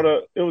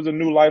it was a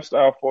new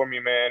lifestyle for me,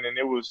 man. And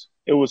it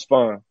was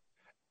fun.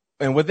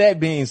 And with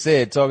that being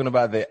said, talking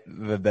about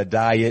the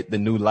diet, the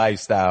new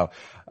lifestyle,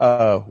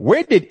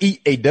 where did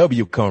Eat a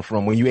W come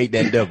from when you ate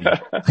that W?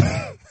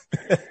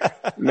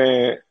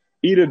 Man,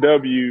 Eat a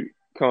W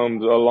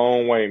comes a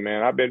long way,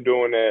 man. I've been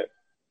doing that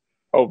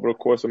over the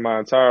course of my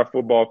entire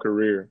football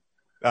career.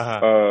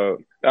 I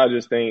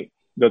just think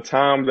the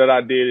time that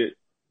I did it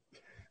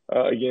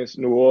against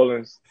New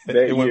Orleans that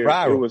it went year,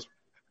 viral.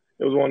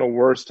 It was one of the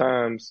worst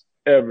times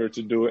ever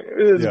to do it.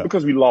 It was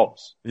because we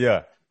lost.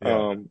 Yeah.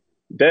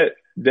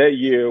 That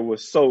year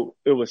was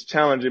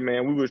challenging,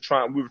 man. We were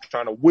trying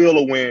to will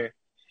a win,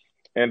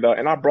 and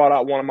I brought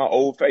out one of my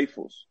old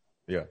faithfuls.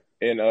 Yeah.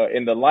 And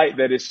in the light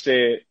that it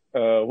shed,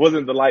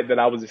 wasn't the light that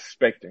I was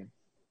expecting.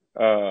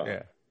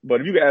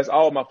 But if you ask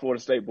all my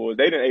Florida State boys,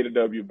 they didn't ate a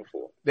W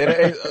before.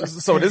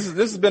 So this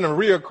has been a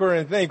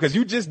reoccurring thing, because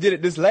you just did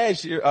it this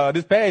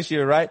past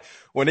year, right?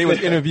 When they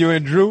was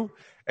interviewing Drew,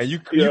 and you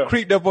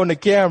creeped up on the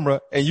camera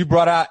and you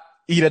brought out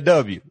Eat a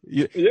W.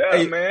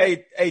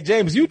 Man. Hey,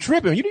 James, you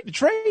tripping? You need to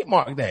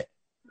trademark that.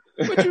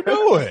 What you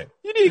doing?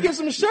 You need to get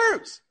some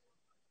shirts.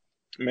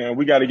 Man,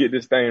 we got to get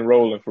this thing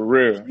rolling for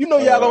real. You know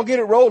y'all gonna get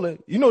it rolling.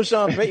 You know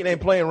Sean Payton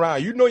ain't playing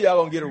around. You know y'all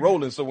gonna get it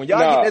rolling. So when y'all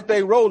get that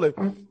thing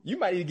rolling, you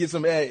might need to get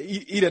some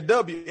Eat a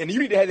W, and you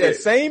need to have that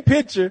same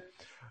picture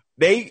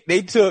they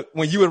took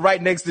when you were right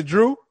next to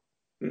Drew.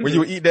 When you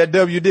would eat that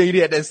W, then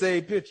you had that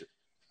same picture.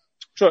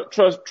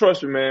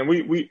 Trust me, man.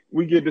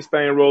 We get this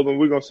thing rolling.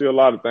 We're gonna see a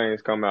lot of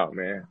things come out,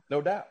 man.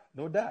 No doubt.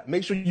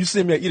 Make sure you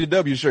send me an Eat a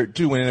W shirt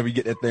too whenever you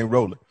get that thing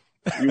rolling.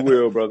 You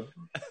will, brother.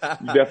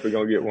 You definitely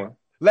gonna get one.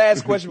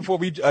 Last question before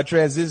we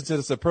transition to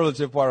the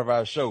superlative part of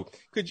our show.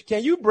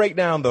 Can you break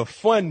down the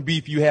fun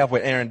beef you have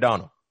with Aaron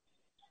Donald?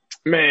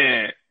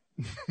 Man,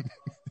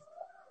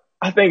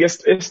 I think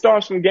it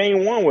starts from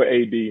game one with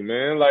AD,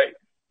 man. Like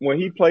when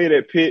he played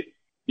at Pitt,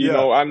 you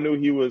know, I knew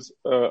he was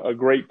a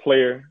great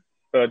player.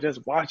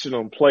 Just watching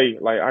him play,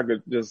 like I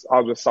just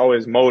saw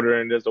his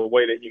motor and just the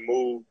way that he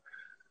moved.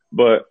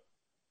 But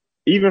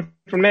even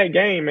from that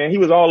game, man, he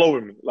was all over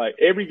me. Like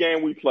every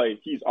game we play,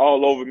 he's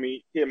all over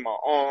me, hitting my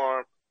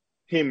arm,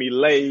 hit me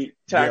late,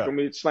 tackle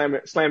me,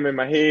 slamming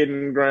my head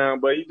in the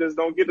ground, but he just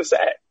don't get the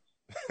sack.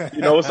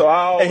 You know, so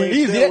I always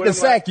he's yet to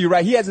sack you,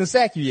 right? He hasn't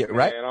sacked you yet,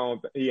 right?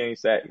 Man, he ain't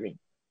sacked me.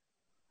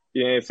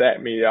 He ain't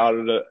sacked me out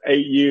of the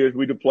 8 years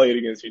we played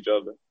against each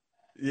other.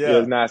 Yeah. He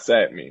has not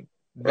sacked me.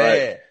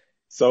 Right.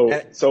 So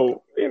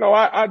you know,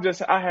 I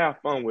have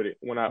fun with it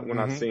when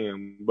I see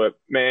him. But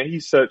man,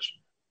 he's such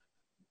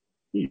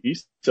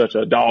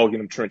a dog in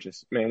them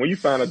trenches, man. When you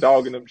find a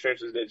dog in them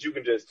trenches that you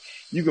can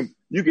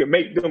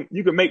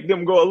make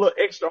them go a little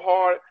extra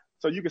hard,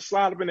 so you can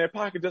slide up in their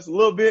pocket just a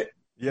little bit.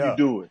 You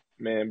do it,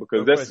 man,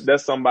 because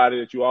that's somebody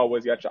that you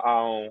always got your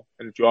eye on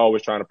and that you're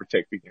always trying to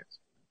protect against.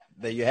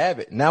 There you have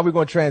it. Now we're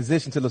going to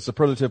transition to the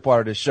superlative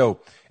part of the show.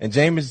 And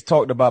Jameis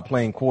talked about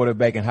playing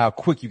quarterback and how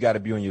quick you got to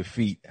be on your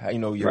feet, how,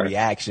 your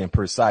reaction,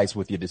 precise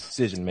with your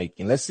decision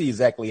making. Let's see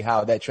exactly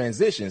how that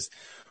transitions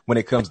when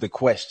it comes to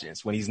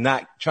questions, when he's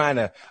not trying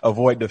to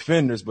avoid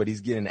defenders, but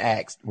he's getting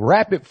asked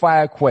rapid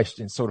fire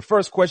questions. So the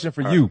first question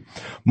for you,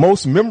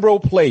 most memorable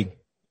play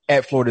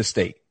at Florida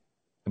State,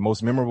 the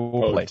most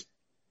memorable play.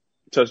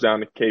 Touchdown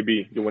to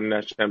KB to win the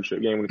national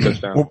championship game with a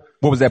touchdown.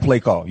 What was that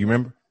play called? You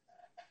remember?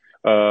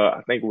 I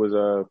think it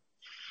was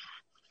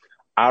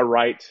I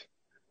write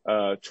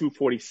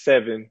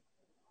 247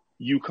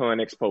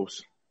 UConn X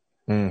post.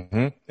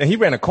 Mm-hmm. And he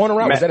ran a corner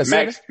route. Was that a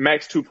seven?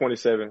 Max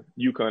 227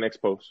 UConn X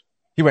post.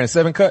 He ran a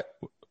 7 cut.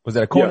 Was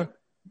that a corner?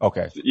 Yeah.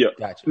 Okay. Yeah.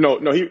 Gotcha.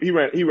 No. He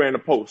ran a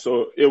post.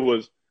 So it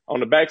was on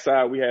the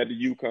backside. We had the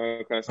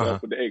UConn kind of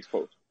stuff with the X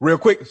post. Real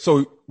quick.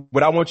 So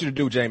what I want you to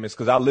do, Jameis,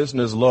 because our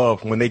listeners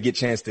love when they get a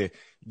chance to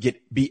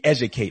be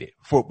educated,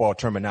 football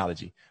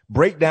terminology.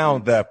 Break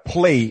down the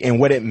play and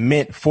what it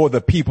meant for the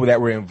people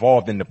that were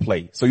involved in the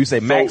play. So you say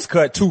max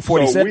cut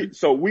 247.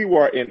 So we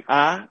were in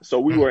I. So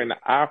we were in the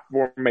I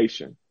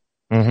formation,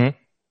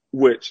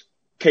 which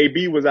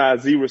KB was our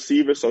Z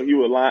receiver. So he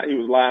was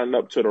lining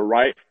up to the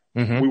right.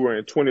 We were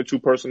in 22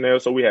 personnel.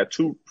 So we had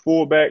 2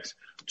 fullbacks,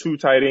 2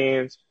 tight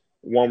ends,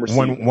 1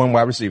 receiver. One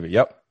wide receiver.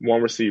 Yep.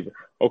 1 receiver.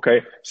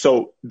 Okay.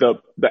 So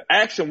the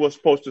action was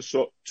supposed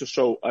to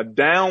show a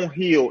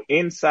downhill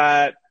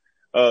inside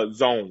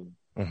zone.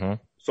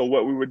 So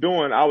what we were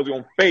doing, I was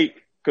going to fake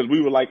because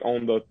we were like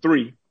on the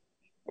 3.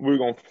 We were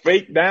going to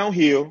fake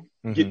downhill,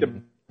 get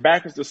the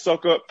backers to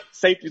suck up,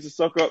 safeties to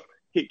suck up,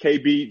 hit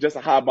KB, just a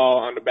high ball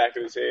on the back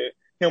of his head.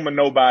 Him or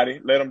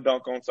nobody, let him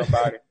dunk on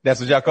somebody. That's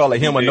what y'all call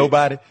it, him or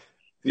nobody?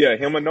 Yeah,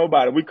 him or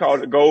nobody. We call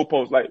it the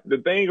goalpost. Like the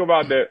thing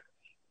about that,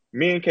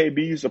 me and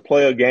KB used to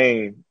play a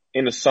game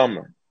in the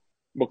summer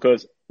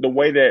because the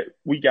way that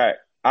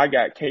I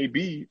got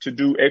KB to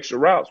do extra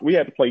routes, we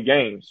had to play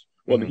games.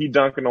 Whether he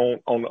dunking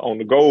on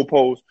the goal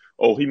post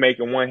or he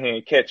making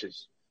one-hand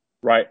catches,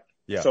 right?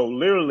 Yeah. So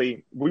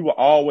literally, we would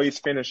always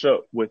finish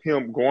up with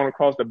him going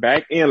across the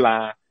back end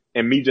line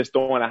and me just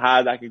throwing as high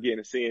as I can get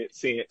and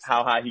seeing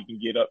how high he can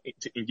get up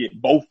and get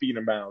both feet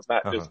in bounds,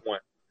 not just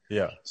one.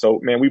 Yeah. So,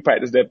 man, we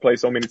practiced that play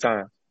so many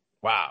times.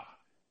 Wow.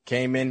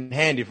 Came in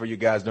handy for you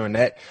guys during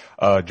that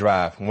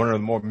drive. One of the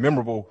more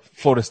memorable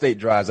Florida State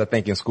drives, I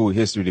think, in school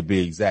history, to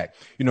be exact.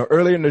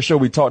 Earlier in the show,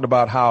 we talked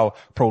about how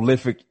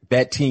prolific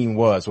that team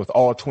was with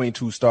all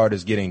 22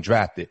 starters getting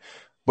drafted.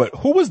 But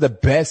who was the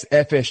best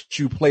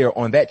FSU player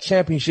on that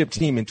championship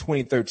team in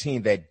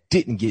 2013 that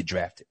didn't get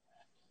drafted?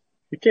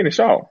 Kenny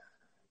Shaw.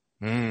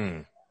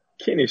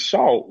 Kenny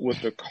Shaw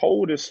was the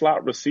coldest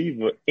slot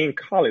receiver in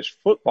college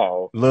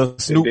football. Little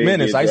Snoop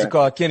Menace. I used to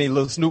call Kenny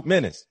Little Snoop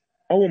Menace.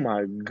 Oh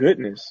my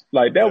goodness.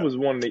 Like that was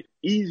one of the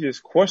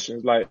easiest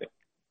questions. Like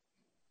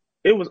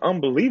it was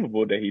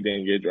unbelievable that he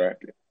didn't get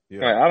drafted.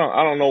 Yeah. Like,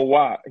 I don't know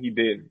why he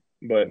didn't,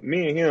 but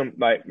me and him,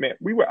 like, man,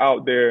 we were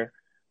out there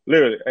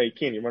literally, hey,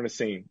 Kenny, run the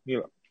scene.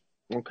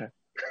 Okay.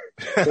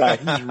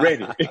 Like he's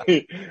ready.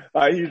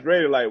 Like he's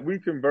ready. Like we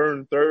can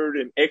burn third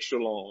and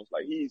extra longs.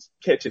 Like he's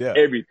catching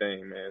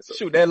everything, man. So,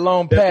 shoot, that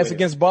long pass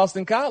against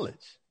Boston College.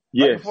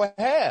 Yes. Right before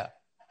half.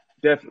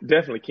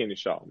 Definitely Kenny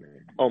Shaw,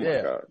 man. Oh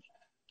my gosh.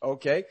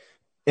 Okay.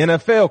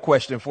 NFL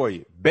question for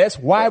you. Best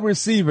wide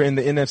receiver in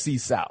the NFC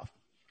South.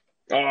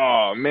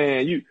 Oh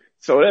man,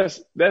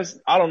 that's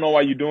I don't know why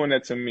you're doing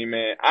that to me,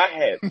 man. I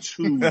had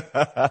 2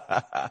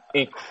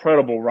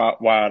 incredible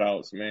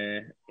wideouts,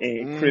 man.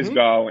 And Chris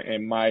Godwin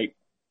and Mike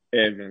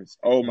Evans.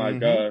 Oh my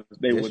gosh.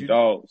 They were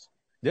dogs.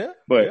 Yeah.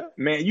 But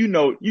man, you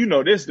know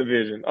this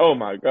division. Oh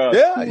my gosh.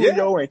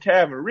 Julio and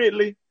Calvin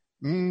Ridley.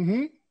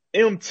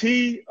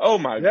 MT. Oh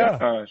my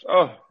gosh.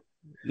 Oh.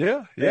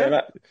 Yeah.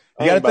 Man,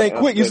 you got to think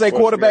quick. You say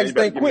quarterbacks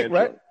think quick,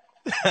 right?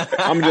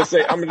 I'm gonna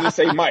just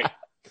say Mike.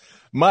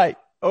 Mike.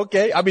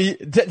 Okay. I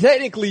mean,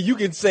 technically you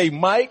can say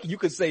Mike, you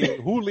could say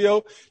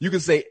Julio, you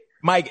could say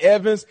Mike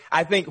Evans.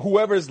 I think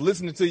whoever is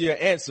listening to your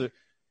answer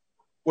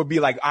would be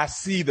like, I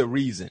see the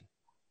reason.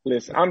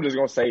 Listen, I'm just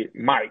going to say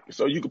Mike.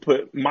 So you could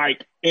put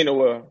Mike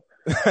anywhere.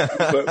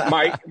 But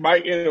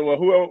Mike anywhere,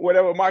 whoever,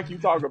 whatever Mike you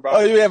talk about. Oh,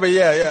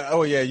 yeah.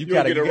 Oh, yeah. You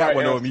got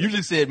one over me. You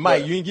just said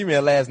Mike. You didn't give me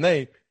a last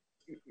name.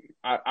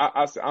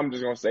 I'm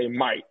just going to say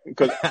Mike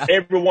because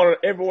every one of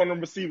the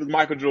receivers,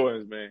 Michael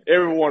Jordan's, man.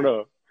 Every one of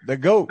them. The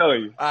GOAT. I'm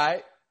telling you. All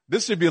right.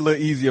 This should be a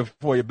little easier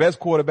for you. Best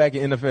quarterback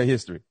in NFL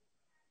history.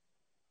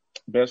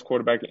 Best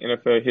quarterback in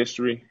NFL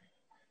history.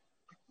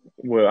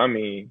 Well, I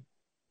mean,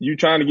 you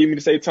trying to get me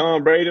to say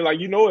Tom Brady? Like,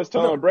 it's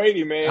Tom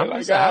Brady, man.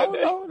 He's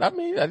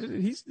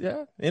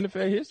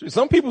NFL history.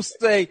 Some people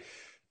say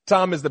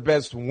Tom is the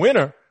best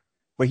winner,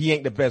 but he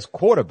ain't the best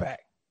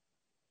quarterback.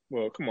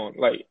 Well, come on.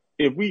 Like,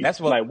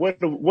 what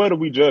do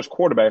we judge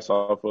quarterbacks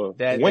off of?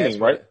 Winning,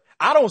 right?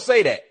 I don't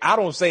say that.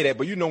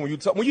 But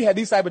when you have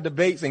these type of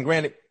debates, and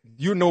granted,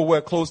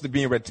 we're close to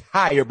being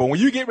retired, but when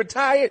you get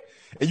retired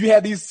and you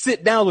have these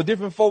sit downs with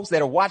different folks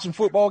that are watching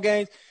football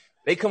games,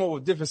 They come up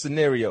with different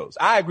scenarios.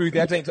 I agree with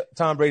you. I think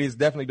Tom Brady is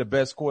definitely the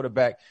best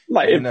quarterback.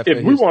 Like,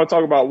 if we want to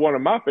talk about one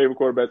of my favorite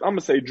quarterbacks, I'm going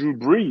to say Drew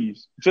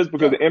Brees, just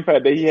because of the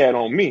impact that he had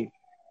on me.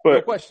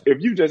 But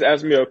if you just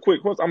ask me a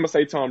quick question, I'm going to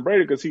say Tom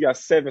Brady because he got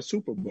 7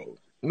 Super Bowls.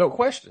 No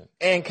question.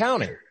 And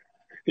counting.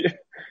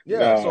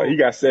 So he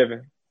got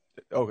 7.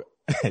 Okay.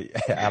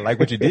 I like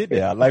what you did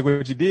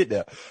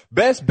there.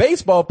 Best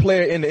baseball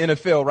player in the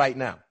NFL right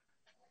now.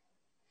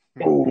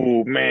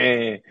 Oh,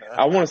 man.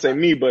 I want to say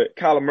me, but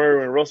Kyler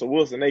Murray and Russell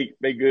Wilson,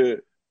 they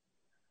good.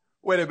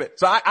 Wait a minute.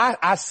 So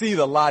I see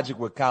the logic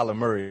with Kyler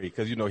Murray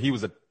because, he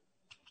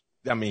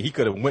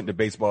could have went to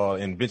baseball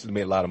and eventually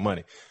made a lot of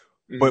money.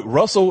 Mm-hmm. But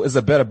Russell is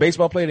a better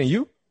baseball player than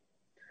you?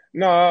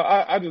 No,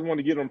 I just want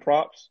to give them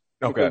props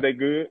because they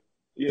good.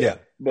 Yeah,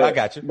 but, I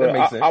got you. That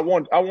makes sense. I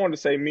want to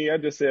say me. I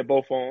just said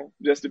both of them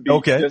just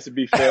to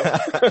be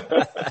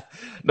fair.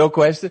 No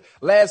question.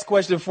 Last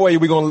question for you.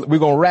 We're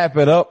gonna wrap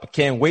it up.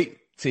 Can't wait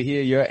to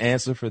hear your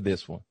answer for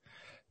this one.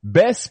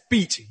 Best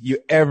speech you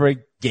ever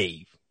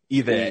gave,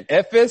 either at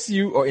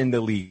FSU or in the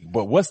league.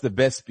 But what's the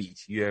best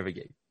speech you ever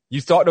gave? You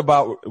talked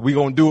about we're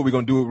gonna do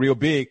it real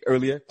big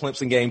earlier.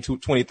 Clemson game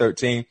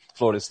 2013,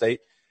 Florida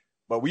State.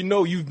 But we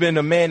know you've been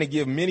a man to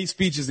give many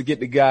speeches to get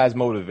the guys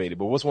motivated.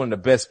 But what's one of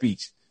the best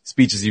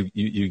speeches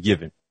you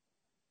given?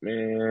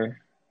 Man,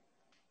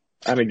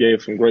 I done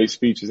gave some great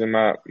speeches in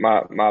my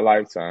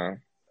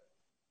lifetime.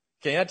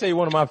 Can I tell you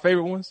one of my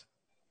favorite ones?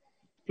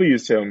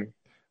 Please tell me.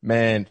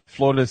 Man,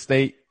 Florida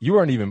State, you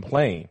weren't even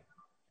playing.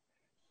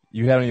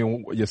 You had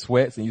on your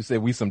sweats and you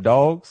said, "We some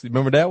dogs." You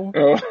remember that one?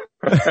 Oh,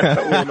 we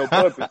ain't no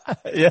puppies.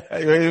 Yeah,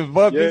 it was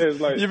puppies. Yeah, it's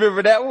like, you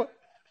remember that one?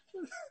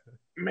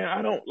 Man,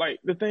 I don't like.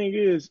 The thing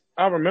is,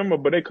 I remember,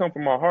 but they come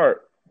from my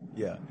heart.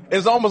 Yeah,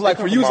 it's almost like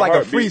for you, it's like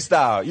a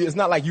freestyle. It's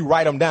not like you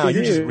write them down;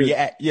 you just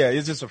react. Yeah,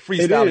 it's just a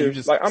freestyle. You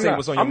just like, say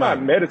what's on your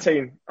mind.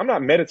 I'm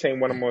not meditating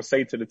what I'm gonna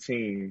say to the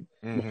team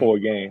before a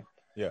game.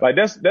 Yeah, like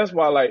that's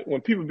why, like,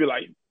 when people be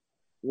like,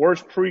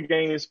 worst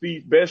pregame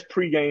speech, best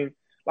pregame,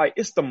 like,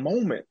 it's the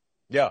moment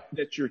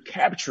that you're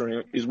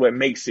capturing is what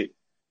makes it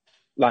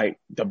like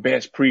the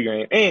best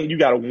pregame. And you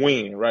got to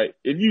win, right?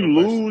 If you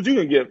lose, you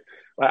can get,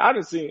 like, I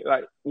just seen,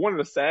 like, one of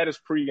the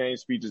saddest pregame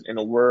speeches in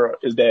the world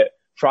is that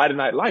Friday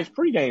Night Lights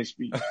pregame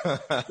speech,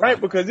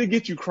 right? Because it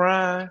gets you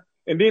crying,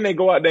 and then they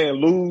go out there and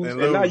lose,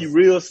 and now you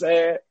real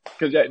sad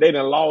because they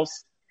done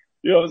lost.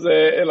 You know what I'm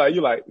saying? And like,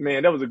 you're like,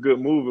 man, that was a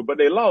good movie, but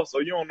they lost, so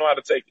you don't know how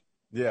to take it.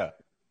 Yeah.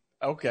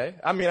 Okay.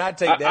 I mean, I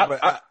take that,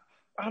 but I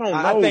don't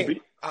know.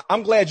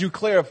 I'm glad you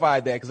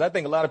clarified that because I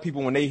think a lot of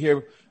people, when they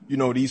hear,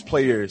 these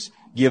players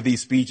give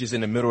these speeches in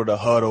the middle of the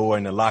huddle or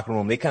in the locker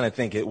room, they kind of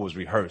think it was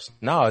rehearsed.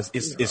 No,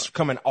 it's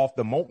coming off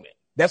the moment.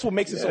 That's what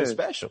makes it so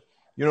special.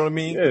 You know what I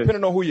mean? Yeah.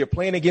 Depending on who you're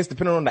playing against,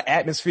 depending on the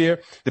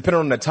atmosphere, depending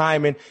on the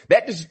timing,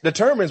 that just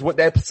determines what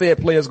that said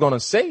player is going to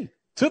say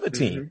to the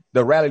team,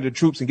 to rally the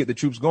troops and get the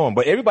troops going.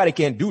 But everybody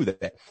can't do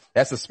that.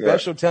 That's a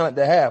special talent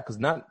to have because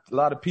not a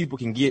lot of people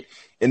can get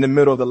in the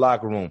middle of the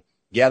locker room,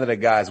 gather the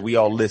guys, we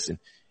all listen,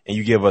 and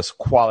you give us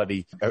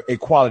a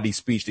quality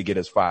speech to get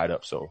us fired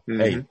up. So,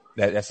 hey,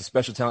 that's a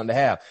special talent to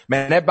have.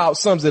 Man, that about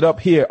sums it up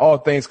here. All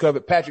things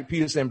covered. Patrick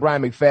Peterson and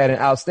Brian McFadden,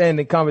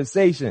 outstanding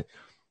conversation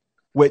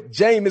with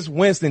Jameis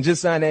Winston.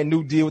 Just signed that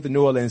new deal with the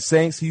New Orleans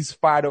Saints. He's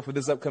fired up for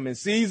this upcoming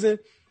season.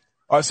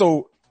 All right,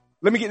 so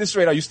let me get this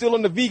straight. Are you still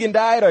on the vegan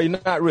diet or you're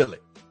not really?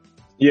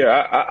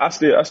 Yeah, I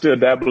still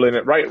dabble in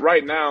it.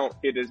 Right now,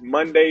 it is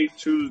Monday,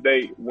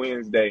 Tuesday,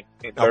 Wednesday,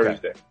 and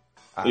Thursday.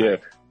 Yeah.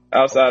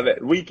 Outside of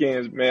that,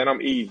 weekends, man,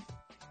 I'm eating.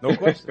 No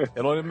question.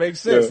 It only makes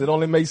sense. Yeah. It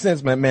only makes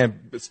sense, man.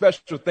 Man,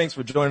 special thanks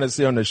for joining us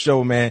here on the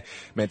show, man.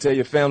 Man, tell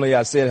your family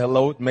I said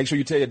hello. Make sure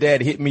you tell your dad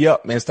to hit me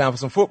up, man. It's time for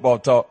some football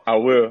talk. I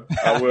will,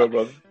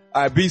 brother.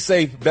 All right, be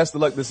safe. Best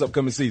of luck this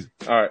upcoming season.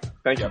 All right.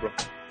 Thank you, bro.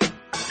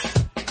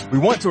 We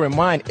want to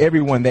remind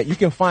everyone that you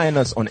can find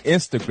us on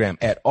Instagram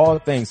at All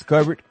Things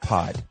Covered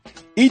Pod.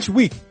 Each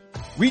week,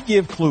 we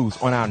give clues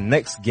on our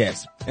next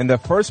guest, and the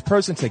first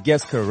person to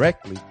guess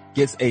correctly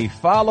gets a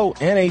follow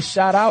and a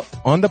shout out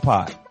on the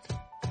pod.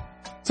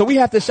 So we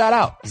have to shout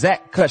out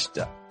Zach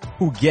Kushta,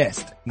 who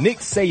guessed Nick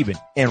Saban,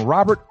 and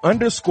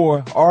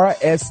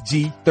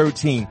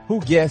Robert_RSG13,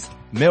 who guessed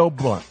Mel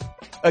Blount.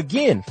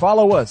 Again,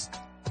 follow us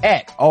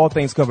at All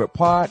Things Covered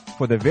Pod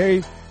for the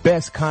very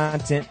best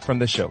content from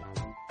the show.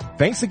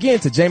 Thanks again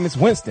to Jameis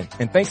Winston,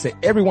 and thanks to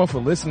everyone for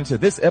listening to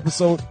this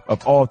episode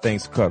of All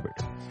Things Covered.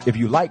 If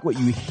you like what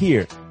you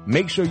hear,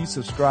 make sure you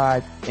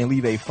subscribe and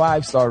leave a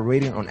 5-star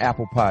rating on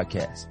Apple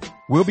Podcasts.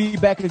 We'll be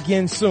back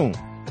again soon,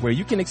 where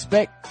you can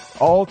expect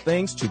all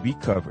things to be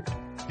covered.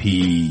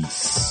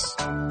 Peace.